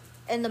tarp,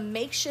 and the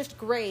makeshift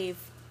grave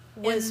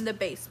was in the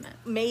basement.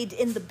 Made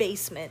in the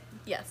basement.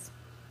 Yes.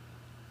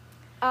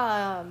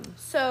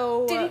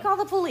 So... Did he call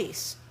the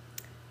police?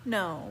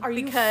 No. Are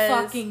you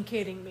fucking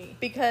kidding me?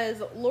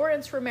 Because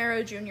Lawrence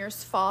Romero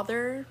Jr.'s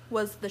father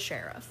was the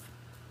sheriff.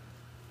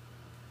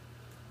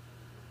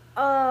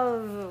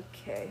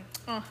 Okay.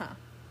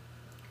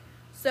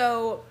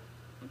 So,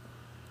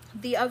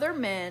 the other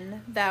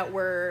men that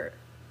were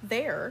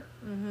there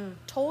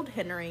told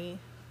Henry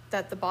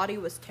that the body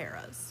was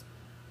Tara's.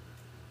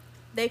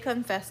 They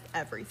confessed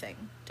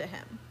everything to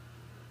him.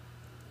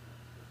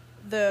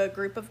 The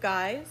group of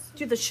guys...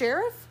 To the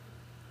sheriff?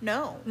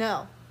 No.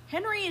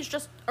 Henry is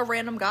just a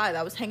random guy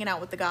that was hanging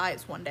out with the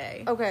guys one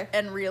day. Okay.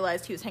 And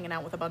realized he was hanging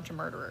out with a bunch of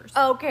murderers.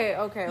 Okay.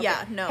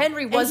 Yeah, no.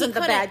 Henry wasn't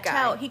the bad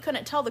guy. He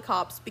couldn't tell the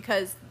cops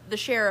because the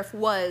sheriff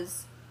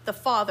was the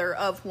father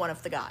of one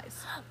of the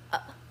guys.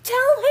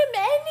 Tell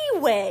him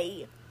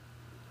anyway!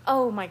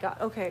 Oh my god.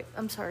 Okay,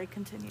 I'm sorry.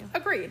 Continue.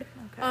 Agreed.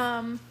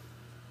 Okay.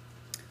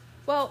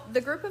 Well,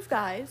 the group of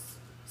guys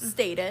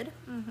stated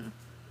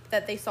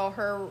that they saw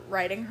her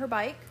riding her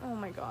bike. Oh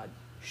my god.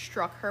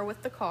 Struck her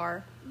with the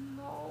car.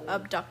 No.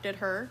 Abducted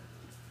her.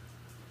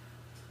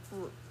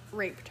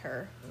 Raped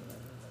her.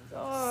 Oh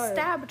my god.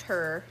 Stabbed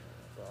her.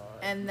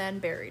 And then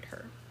buried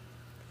her.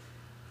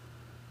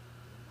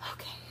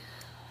 Okay.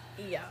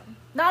 Yeah.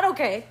 Not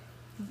okay,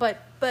 but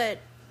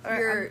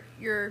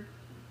you're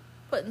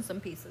putting some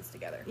pieces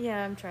together.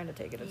 Yeah, I'm trying to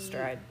take it in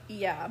stride.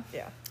 Yeah.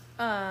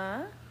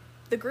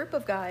 The group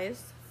of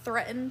guys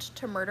threatened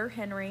to murder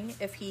Henry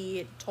if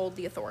he told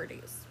the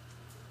authorities.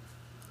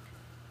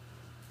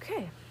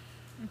 Okay.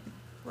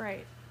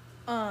 Right.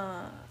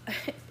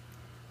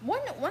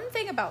 One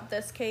thing about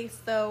this case,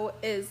 though,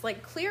 is,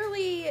 like,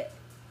 clearly,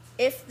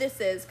 if this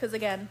is, because,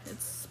 again,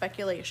 it's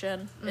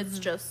speculation, it's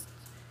just,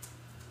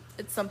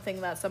 it's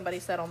something that somebody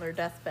said on their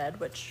deathbed,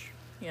 which,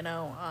 you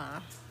know,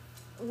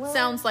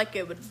 sounds like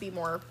it would be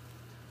more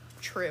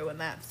true in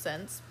that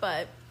sense,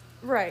 but...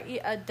 Right,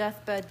 a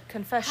deathbed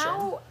confession.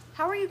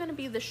 How are you going to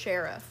be the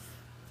sheriff?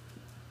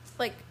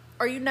 Like,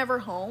 are you never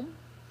home?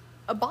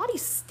 A body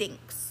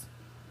stinks.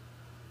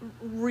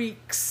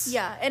 Reeks.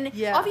 Yeah, and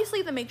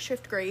obviously the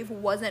makeshift grave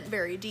wasn't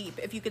very deep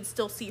if you could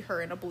still see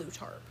her in a blue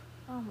tarp.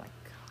 Oh my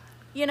god.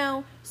 You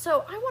know,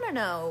 so I want to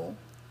know,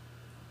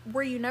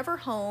 were you never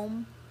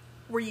home?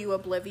 Were you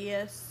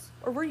oblivious?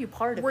 Or were you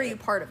part of it? Were you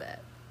part of it?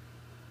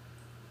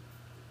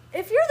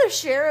 If you're the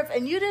sheriff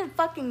and you didn't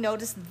fucking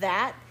notice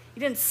that, you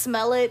didn't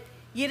smell it,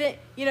 you didn't,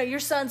 you know, your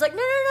son's like, no,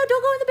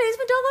 don't go in the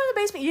basement, don't go in the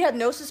basement. You had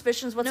no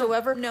suspicions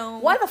whatsoever. No.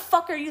 Why the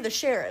fuck are you the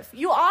sheriff?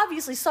 You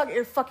obviously suck at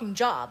your fucking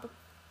job.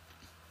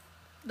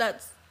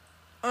 That's,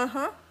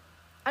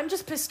 I'm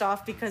just pissed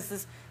off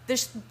because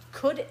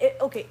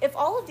okay, if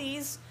all of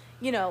these,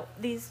 you know,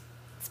 these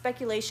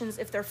speculations,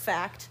 if they're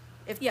fact,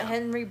 If Yeah.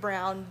 Henry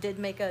Brown did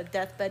make a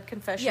deathbed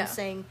confession Yeah.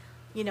 saying,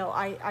 you know,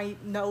 I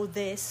know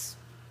this,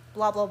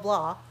 blah, blah,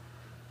 blah.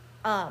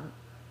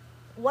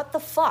 What the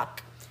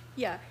fuck?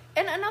 Yeah.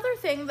 And another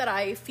thing that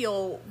I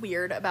feel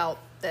weird about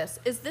this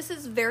is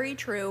very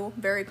true,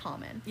 very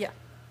common. Yeah.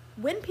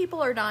 When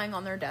people are dying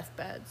on their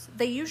deathbeds,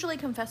 they usually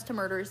confess to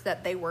murders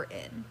that they were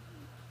in,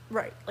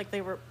 Right. Like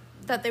they were...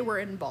 that they were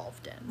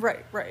involved in.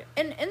 Right, right.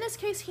 And in this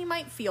case, he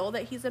might feel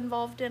that he's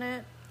involved in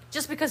it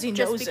Just because he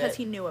knows just because it.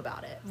 he knew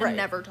about it Right. and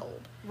never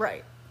told.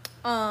 Right.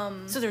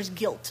 So there's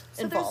guilt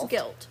So involved.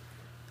 there's guilt.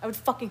 I would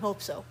fucking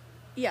hope so.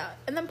 Yeah.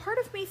 And then part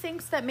of me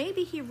thinks that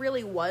maybe he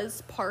really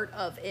was part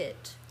of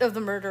it. Of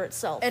the murder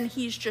itself. And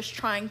he's just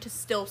trying to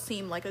still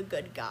seem like a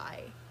good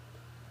guy.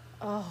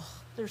 Oh,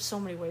 there's so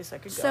many ways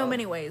that could go. So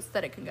many ways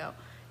that it can go.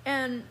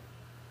 And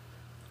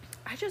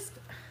I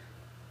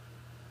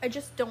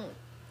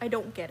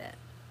don't get it.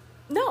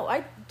 No,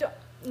 I don't.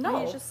 No.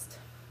 I just...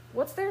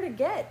 What's there to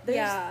get? There's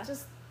Yeah.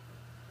 just...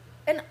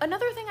 And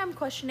another thing I'm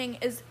questioning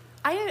is,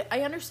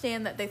 I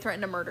understand that they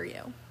threatened to murder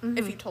you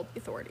if you told the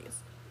authorities.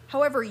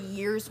 However,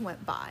 years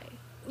went by.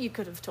 You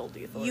could have told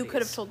the authorities. You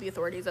could have told the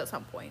authorities at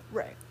some point.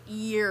 Right.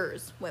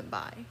 Years went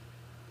by.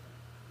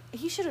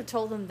 He should have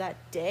told them that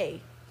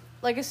day.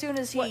 Like, as soon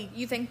as he... What,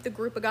 you think the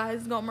group of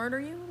guys is gonna murder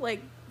you?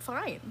 Like,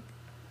 fine.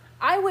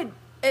 I would...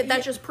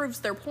 That just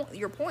proves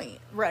your point.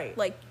 Right.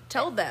 Like,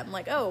 tell them,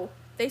 like, oh,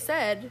 they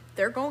said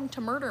they're going to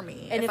murder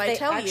me. And if I they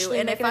tell you, actually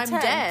and make if an I'm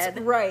attempt,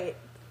 dead, right,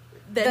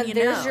 then you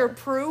there's know. your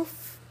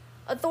proof,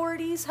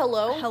 authorities.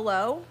 Hello?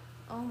 Hello?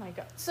 Oh my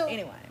god. So,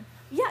 Anyway.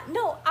 yeah,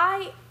 no,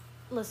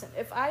 listen,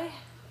 if I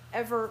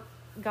ever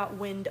got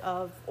wind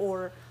of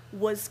or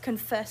was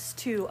confessed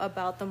to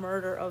about the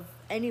murder of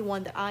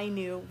anyone that I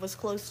knew was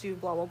close to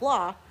blah, blah,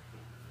 blah,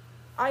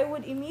 I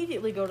would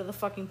immediately go to the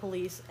fucking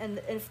police.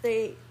 And if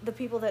the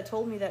people that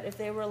told me that, if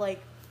they were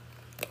like,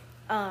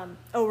 oh,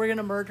 we're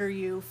gonna murder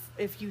you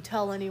if you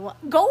tell anyone,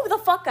 go the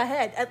fuck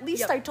ahead. At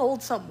least Yep. I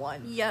told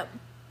someone. Yep.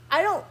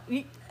 I don't...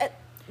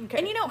 Okay.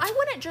 And, I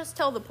wouldn't just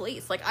tell the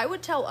police. Like, I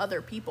would tell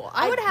other people.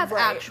 I would have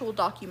right. actual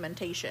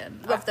documentation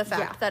of the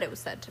fact yeah. that it was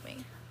said to me.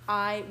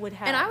 I would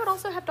have... And I would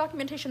also have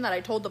documentation that I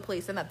told the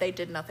police and that they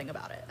did nothing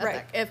about it.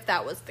 Right. If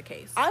that was the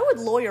case. I would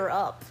lawyer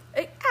up.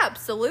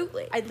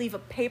 Absolutely. I'd leave a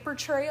paper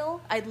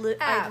trail. I'd leave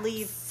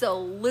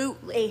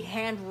Absolutely. a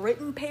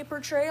handwritten paper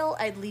trail.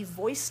 I'd leave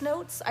voice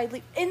notes.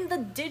 In the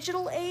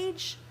digital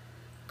age,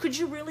 could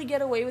you really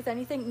get away with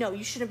anything? No,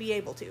 you shouldn't be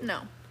able to.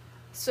 No.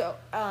 So,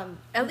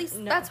 At least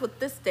no. that's what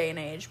this day and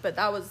age, but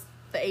that was...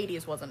 The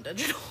 80s wasn't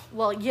digital.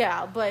 Well,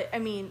 yeah, but I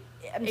mean,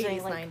 I'm 80s,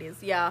 saying like 90s,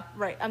 yeah.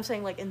 right. I'm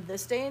saying like in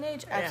this day and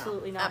age,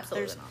 absolutely not.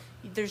 Absolutely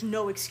There's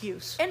no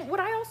excuse. And what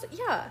I also...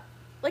 Yeah.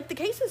 Like, the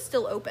case is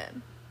still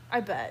open.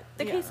 I bet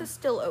The case is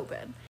still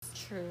open.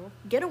 true.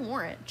 Get a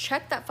warrant.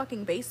 Check that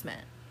fucking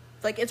basement.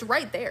 Like, it's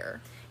right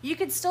there. You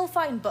could still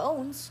find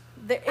bones.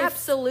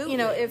 Absolutely.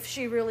 If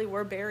she really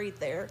were buried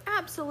there.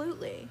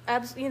 Absolutely.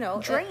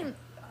 Drain.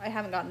 I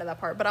haven't gotten to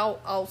that part, but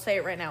I'll say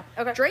it right now.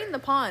 Okay. Drain the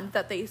pond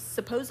that they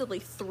supposedly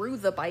threw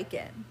the bike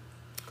in.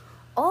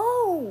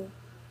 Oh,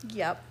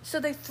 Yep. so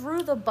they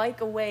threw the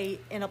bike away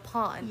in a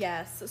pond.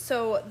 Yes.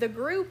 So the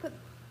group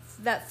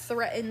that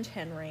threatened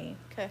Henry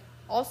Okay.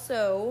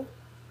 also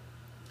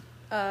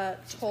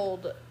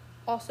told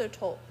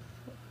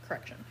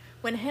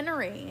when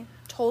Henry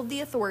told the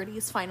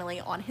authorities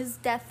finally on his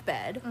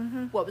deathbed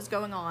what was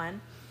going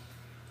on,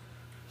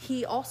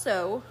 he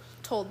also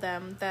told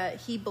them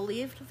that he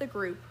believed the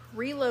group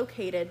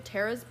relocated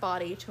Tara's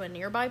body to a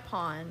nearby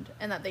pond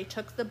and that they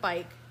took the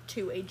bike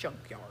to a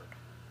junkyard.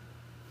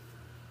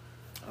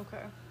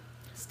 Okay.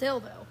 Still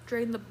though,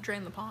 drain the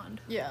pond.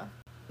 Yeah.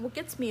 What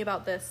gets me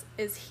about this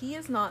is he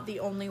is not the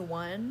only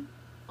one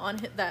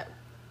that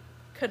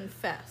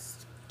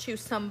confessed to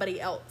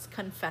somebody else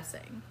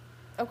confessing.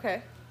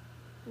 Okay.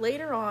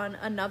 Later on,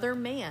 another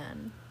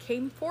man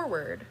came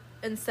forward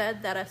and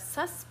said that a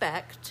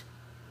suspect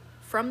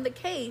from the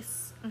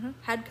case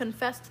had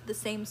confessed the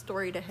same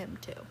story to him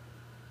too.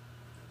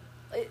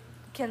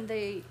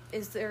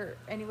 Is there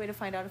any way to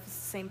find out if it's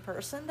the same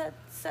person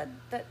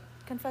that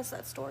confessed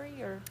that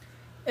story, or?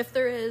 If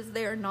there is,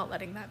 they are not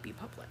letting that be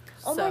public.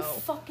 Oh my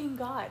fucking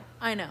god.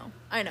 I know.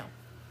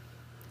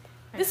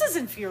 This is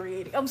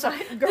infuriating. I'm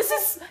sorry. This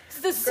is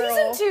the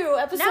Girl. season 2,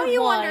 episode Now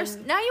you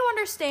 1. now you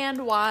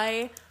understand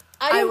why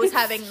I was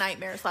having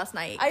nightmares last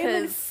night. I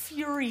am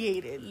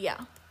infuriated.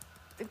 Yeah.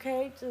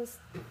 Okay, just...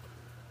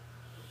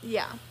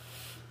 Yeah.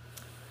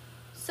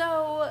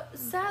 So,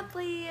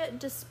 sadly,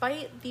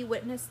 despite the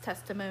witness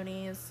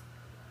testimonies,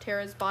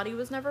 Tara's body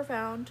was never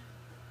found.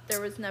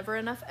 There was never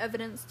enough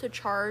evidence to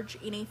charge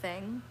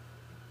anything.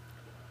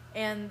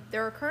 And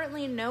there are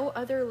currently no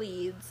other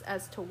leads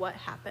as to what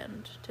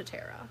happened to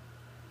Tara.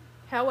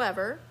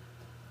 However,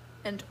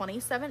 in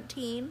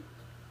 2017,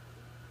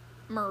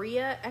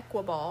 Maria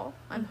Equibal,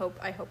 I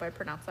hope I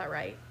pronounced that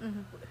right,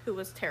 who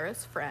was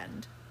Tara's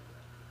friend,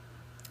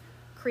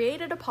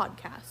 created a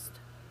podcast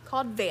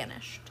called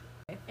Vanished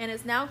and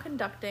is now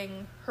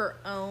conducting her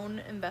own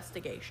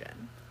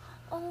investigation.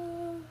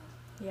 Oh.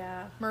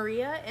 Yeah.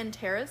 Maria and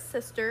Tara's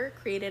sister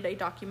created a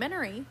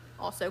documentary,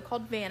 also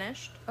called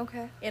Vanished.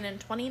 Okay. And in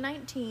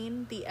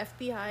 2019, the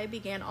FBI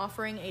began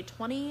offering a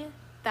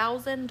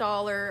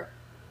 $20,000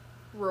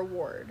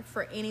 reward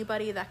for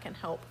anybody that can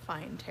help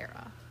find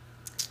Tara.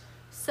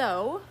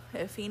 So,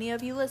 if any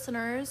of you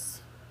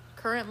listeners,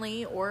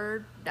 currently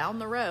or down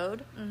the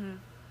road,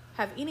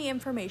 have any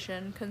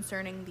information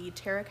concerning the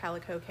Tara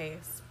Calico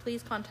case,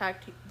 please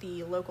contact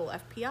the local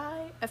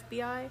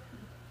FBI,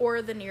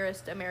 or the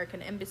nearest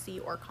American embassy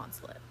or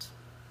consulate.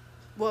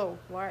 Whoa,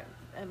 why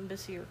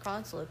embassy or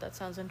consulate? That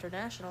sounds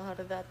international. How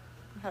did that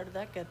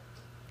get?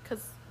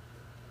 Because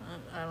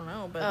I don't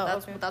know, but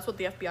okay. that's what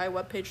the FBI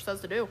webpage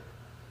says to do.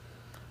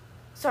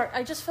 Sorry,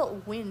 I just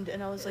felt wind,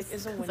 and I was like,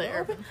 "Is a window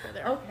open?"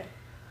 there? Okay.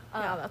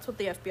 Yeah, that's what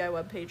the FBI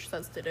webpage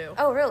says to do.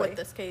 Oh, really? With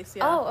this case,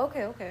 yeah. Oh,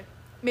 okay.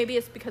 Maybe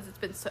it's because it's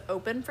been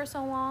open for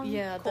so long.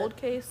 Yeah, cold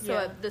case. So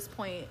yeah. at this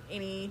point,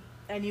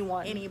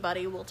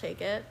 anybody will take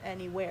it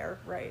anywhere,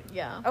 right?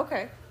 Yeah.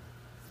 Okay.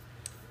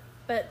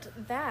 But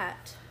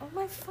that Oh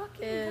my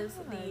fucking is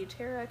God. the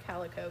Tara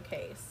Calico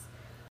case.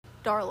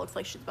 Dara looks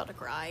like she's about to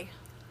cry.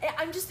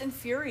 I'm just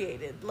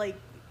infuriated. Like,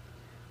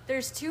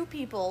 there's two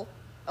people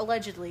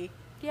allegedly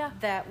Yeah.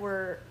 that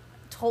were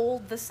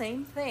told the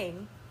same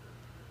thing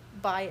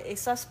by a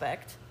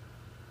suspect.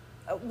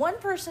 One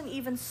person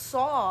even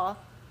saw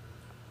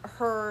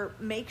her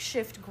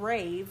makeshift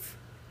grave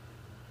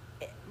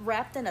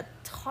wrapped in a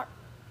tarp.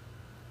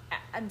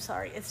 I'm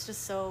sorry, it's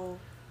just so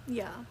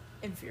Yeah.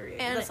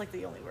 infuriating. And- That's like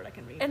the only word I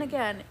can read. And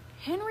again,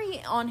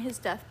 Henry on his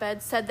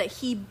deathbed said that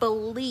he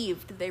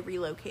believed they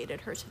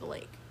relocated her to the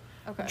lake.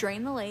 Okay.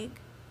 Drain the lake,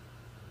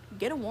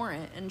 get a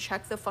warrant, and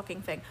check the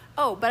fucking thing.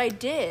 Oh, but I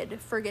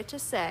did forget to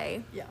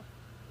say Yeah.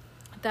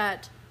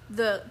 that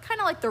the kind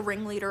of like the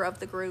ringleader of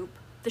the group,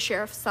 the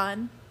sheriff's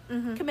son,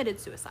 committed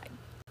suicide.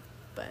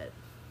 But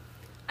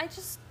I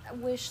just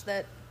wish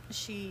that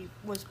she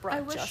was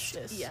brought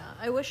justice. Yeah,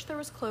 I wish there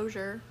was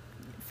closure.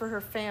 For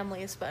her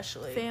family,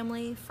 especially.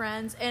 Family,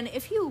 friends, and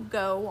if you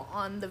go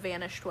on the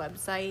Vanished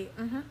website,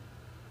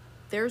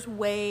 there's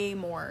way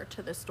more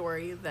to the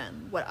story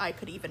than what I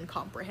could even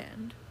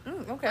comprehend.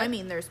 Okay. I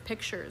mean, there's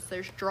pictures,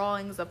 there's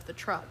drawings of the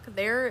truck.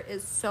 There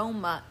is so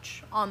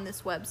much on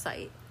this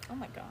website. Oh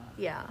my God.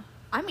 Yeah.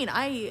 I mean,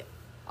 I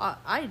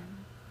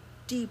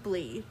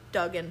deeply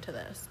dug into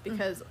this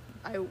because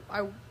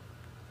I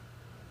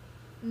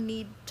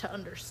need to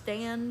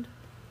understand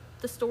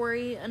the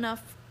story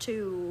enough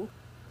to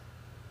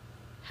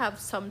have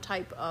some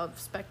type of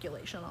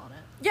speculation on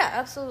it. Yeah,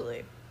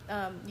 absolutely.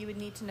 You would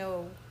need to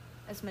know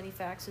as many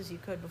facts as you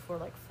could before,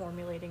 like,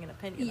 formulating an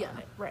opinion on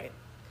it. Right.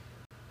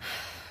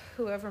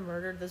 Whoever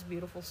murdered this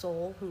beautiful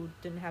soul who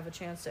didn't have a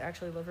chance to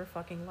actually live her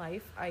fucking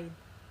life, I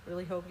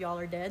really hope y'all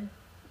are dead.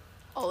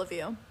 All of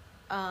you.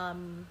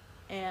 And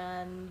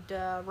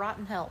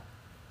rotten hell.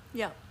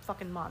 Yep.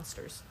 Fucking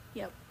monsters.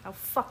 Yep. How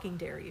fucking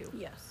dare you?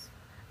 Yes.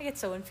 I get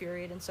so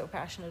infuriated and so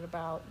passionate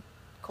about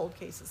cold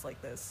cases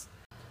like this.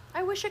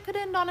 I wish it could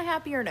end on a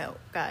happier note,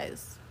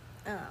 guys.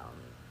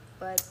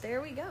 But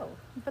there we go.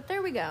 But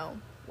there we go.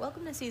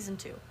 Welcome to season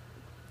 2.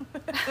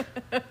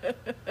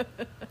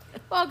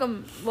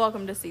 Welcome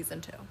to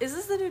season 2. Is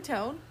this the new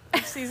tone?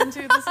 Season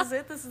 2, this is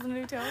it? This is the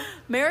new tone?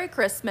 Merry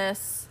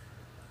Christmas.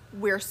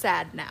 We're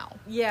sad now.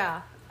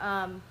 Yeah.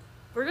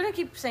 We're gonna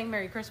keep saying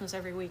Merry Christmas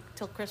every week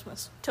till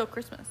Christmas. Till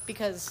Christmas.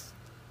 Because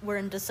we're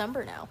in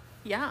December now.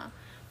 Yeah.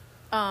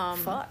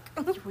 Fuck.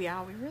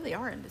 Yeah, we really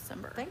are in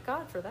December. Thank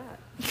God for that.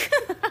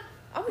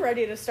 I'm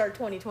ready to start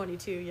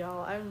 2022,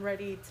 y'all. I'm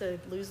ready to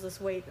lose this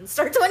weight and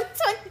start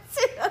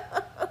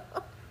 2022.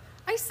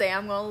 I say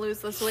I'm gonna lose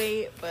this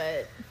weight,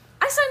 but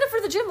I signed up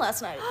for the gym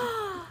last night.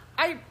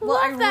 I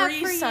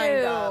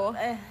re-signed up.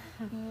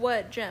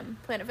 What gym?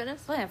 Planet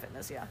Fitness? Planet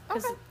Fitness, yeah.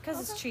 Because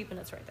it's cheap and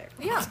it's right there.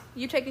 Yeah.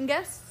 You taking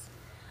guests?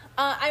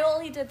 I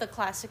only did the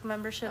classic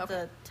membership, Okay.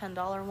 the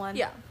 $10 one.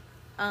 Yeah.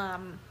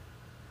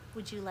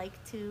 Would you like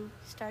to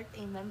start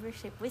a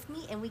membership with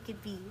me and we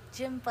could be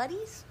gym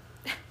buddies?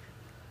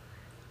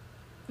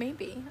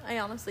 Maybe. I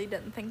honestly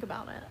didn't think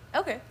about it.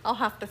 Okay. I'll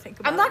have to think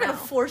about it. I'm not going to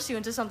now. force you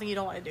into something you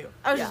don't want to do.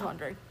 I was just Yeah.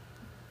 wondering.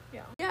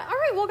 Yeah. Yeah. All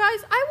right. Well, guys,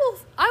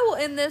 I will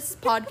end this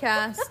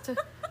podcast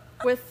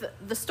with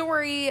the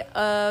story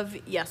of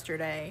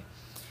yesterday.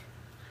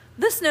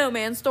 The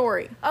snowman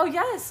story. Oh,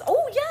 yes.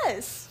 Oh,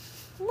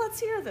 yes. Let's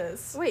hear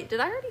this. Wait, did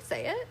I already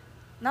say it?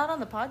 Not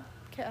on the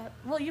podcast.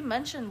 Well, you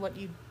mentioned what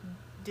you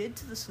did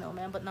to the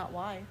snowman, but not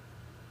why.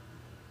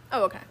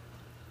 Oh, okay.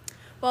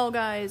 Well,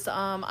 guys,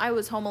 I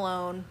was home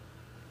alone.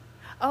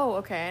 Oh,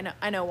 okay.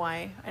 I know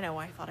why. I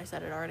thought I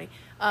said it already.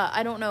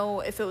 I don't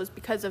know if it was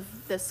because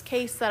of this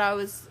case that I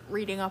was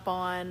reading up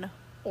on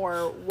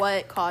or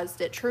what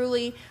caused it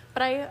truly,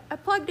 but I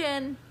plugged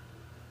in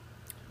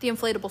the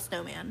inflatable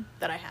snowman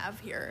that I have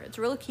here. It's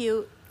really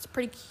cute. It's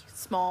pretty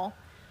small.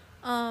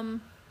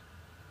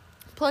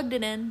 Plugged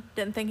it in.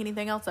 Didn't think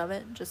anything else of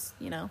it. Just,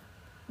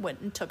 went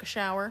and took a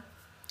shower.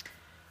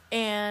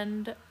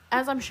 And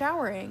as I'm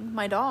showering,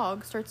 my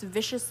dog starts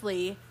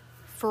viciously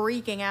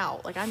freaking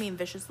out. Like, I mean,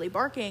 viciously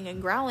barking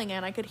and growling,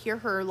 and I could hear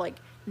her, like,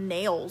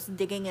 nails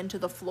digging into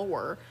the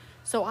floor.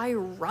 So I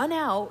run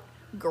out,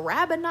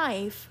 grab a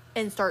knife,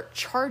 and start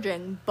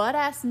charging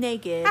butt-ass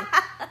naked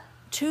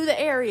to the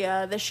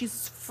area that she's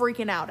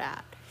freaking out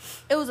at.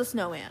 It was a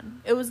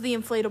snowman. It was the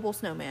inflatable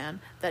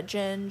snowman that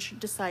Ginge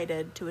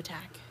decided to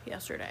attack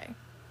yesterday.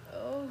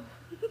 Oh.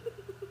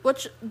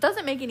 Which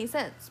doesn't make any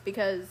sense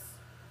because,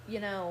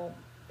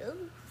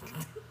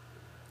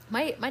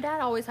 my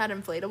dad always had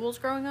inflatables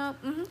growing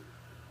up. Mm-hmm.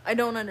 I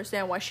don't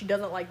understand why she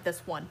doesn't like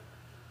this one.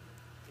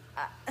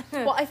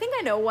 Well, I think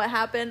I know what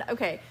happened.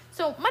 Okay,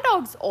 so my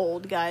dog's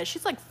old, guys.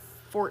 She's like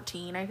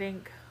 14, I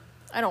think.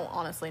 I don't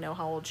honestly know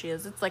how old she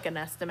is. It's like an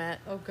estimate.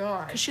 Oh,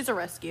 God. Because she's a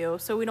rescue,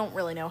 so we don't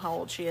really know how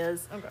old she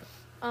is. Okay.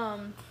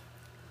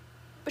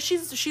 But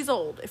she's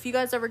old. If you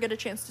guys ever get a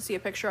chance to see a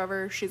picture of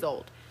her, she's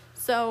old.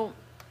 So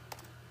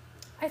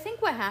I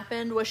think what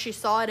happened was she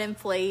saw it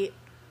inflate,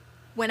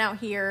 went out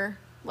here,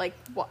 like,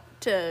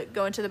 to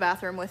go into the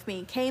bathroom with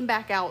me, came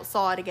back out,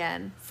 saw it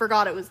again,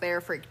 forgot it was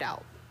there, freaked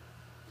out.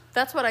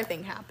 That's what I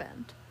think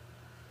happened.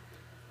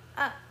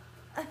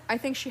 I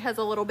think she has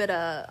a little bit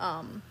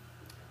of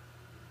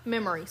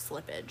memory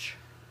slippage.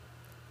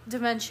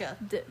 Dementia.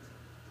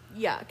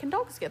 Yeah, can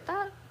dogs get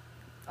that?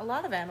 A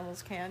lot of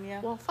animals can,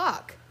 yeah. Well,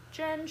 fuck.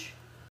 Ginge.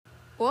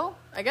 Well,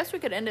 I guess we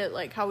could end it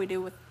like how we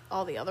do with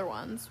all the other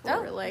ones. Where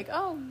we're like,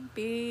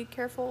 be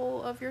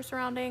careful of your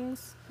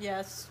surroundings.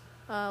 Yes.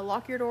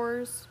 Lock your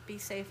doors. Be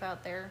safe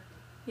out there.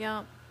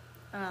 Yeah.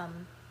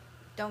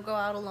 Don't go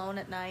out alone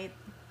at night.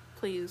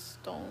 Please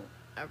don't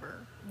ever.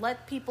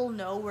 Let people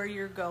know where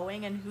you're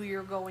going and who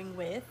you're going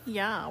with.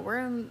 Yeah, we're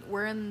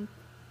in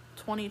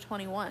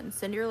 2021.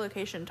 Send your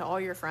location to all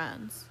your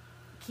friends.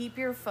 Keep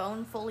your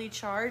phone fully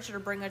charged or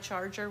bring a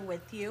charger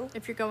with you.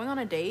 If you're going on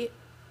a date,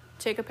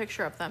 take a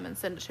picture of them and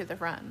send it to their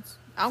friends.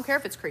 I don't care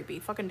if it's creepy.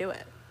 Fucking do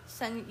it.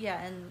 And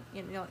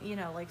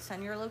like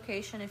send your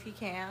location if you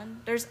can.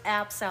 There's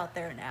apps out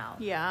there now.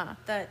 Yeah.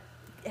 That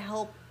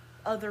help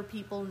other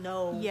people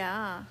know.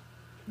 Yeah.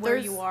 Where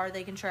you are,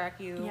 they can track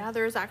you. Yeah,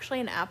 there's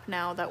actually an app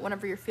now that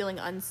whenever you're feeling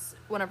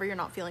whenever you're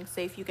not feeling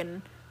safe, you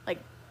can like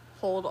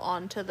hold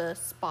on to the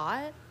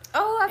spot.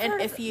 Oh, I've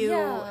heard if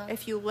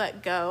you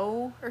let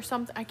go or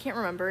something, I can't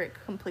remember it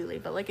completely,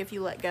 but like if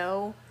you let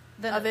go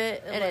of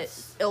it,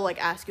 it'll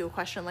like ask you a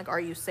question like, are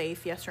you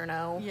safe? Yes or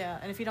no. Yeah,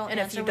 and if you don't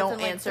answer, within,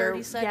 like,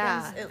 30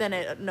 seconds, then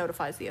it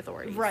notifies the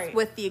authorities, right,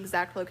 with the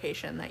exact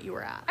location that you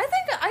were at.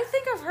 I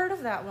think I've heard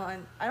of that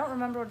one. I don't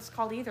remember what it's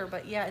called either,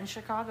 but yeah, in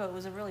Chicago it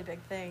was a really big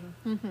thing.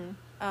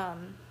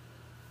 Mm-hmm.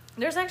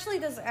 There's actually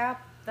this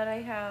app that I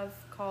have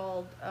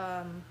called.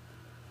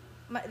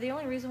 The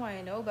only reason why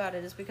I know about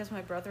it is because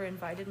my brother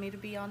invited me to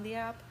be on the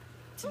app,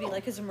 to be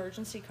like his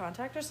emergency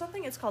contact or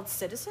something. It's called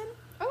Citizen.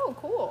 Oh,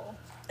 cool.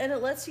 And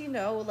it lets you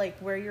know like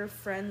where your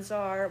friends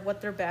are,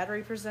 what their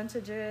battery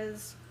percentage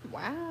is.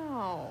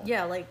 Wow.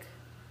 Yeah, like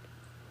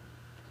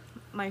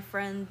my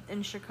friend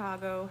in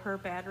Chicago, her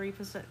battery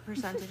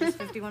percentage is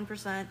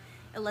 51%.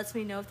 It lets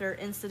me know if there are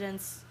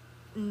incidents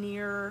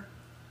near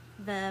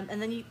them.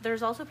 And then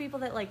there's also people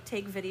that like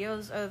take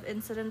videos of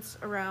incidents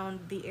around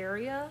the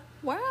area.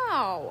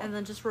 Wow. And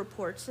then just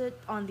reports it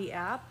on the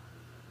app.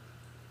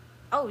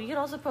 Oh, you could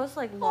also post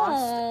like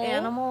lost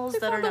animals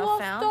that are now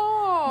found.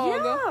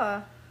 Dog.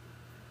 Yeah.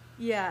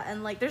 Yeah,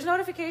 and like there's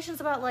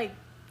notifications about like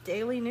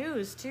daily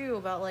news too,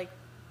 about like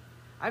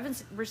I've been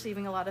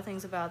receiving a lot of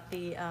things about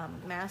the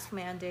mask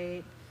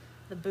mandate,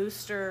 the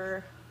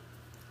booster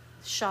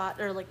shot,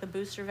 or like the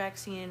booster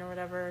vaccine or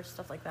whatever,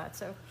 stuff like that.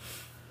 So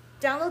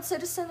download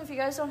Citizen if you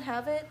guys don't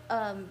have it.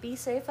 Be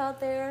safe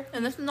out there.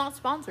 And this is not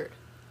sponsored.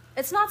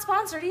 It's not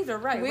sponsored either,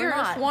 right? We're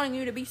just wanting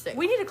you to be safe.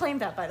 We need to claim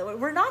that, by the way.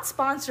 We're not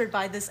sponsored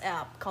by this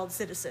app called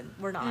Citizen.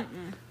 We're not.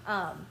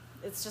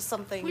 It's just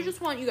something. We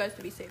just want you guys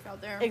to be safe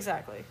out there.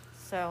 Exactly.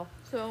 So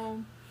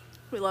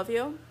we love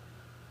you.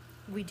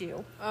 We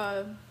do.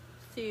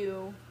 See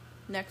you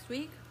next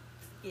week.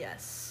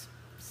 Yes.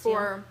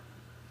 For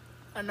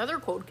another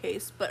cold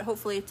case, but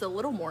hopefully it's a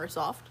little more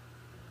soft.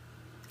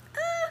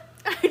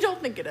 I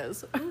don't think it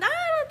is. I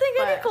don't think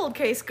any cold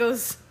case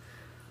goes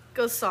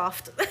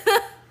soft.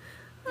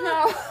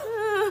 No.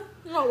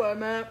 Not what I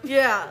meant.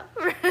 Yeah.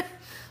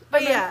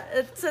 But yeah,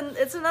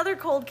 it's another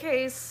cold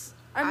case.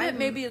 I meant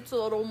maybe it's a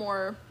little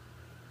more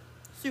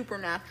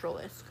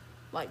supernatural-esque.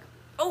 Like,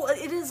 oh,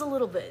 it is a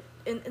little bit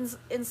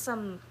in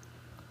some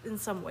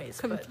ways.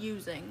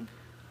 Confusing.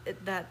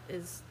 But that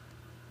is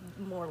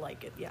more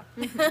like it, yeah.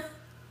 Mm-hmm.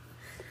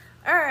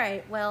 All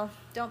right, well,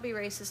 don't be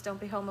racist, don't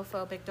be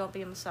homophobic, don't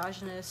be a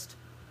misogynist.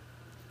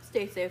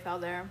 Stay safe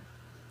out there.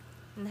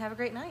 And have a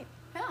great night.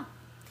 Yeah.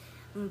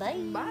 Bye.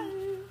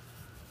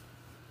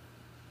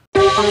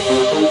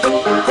 Bye.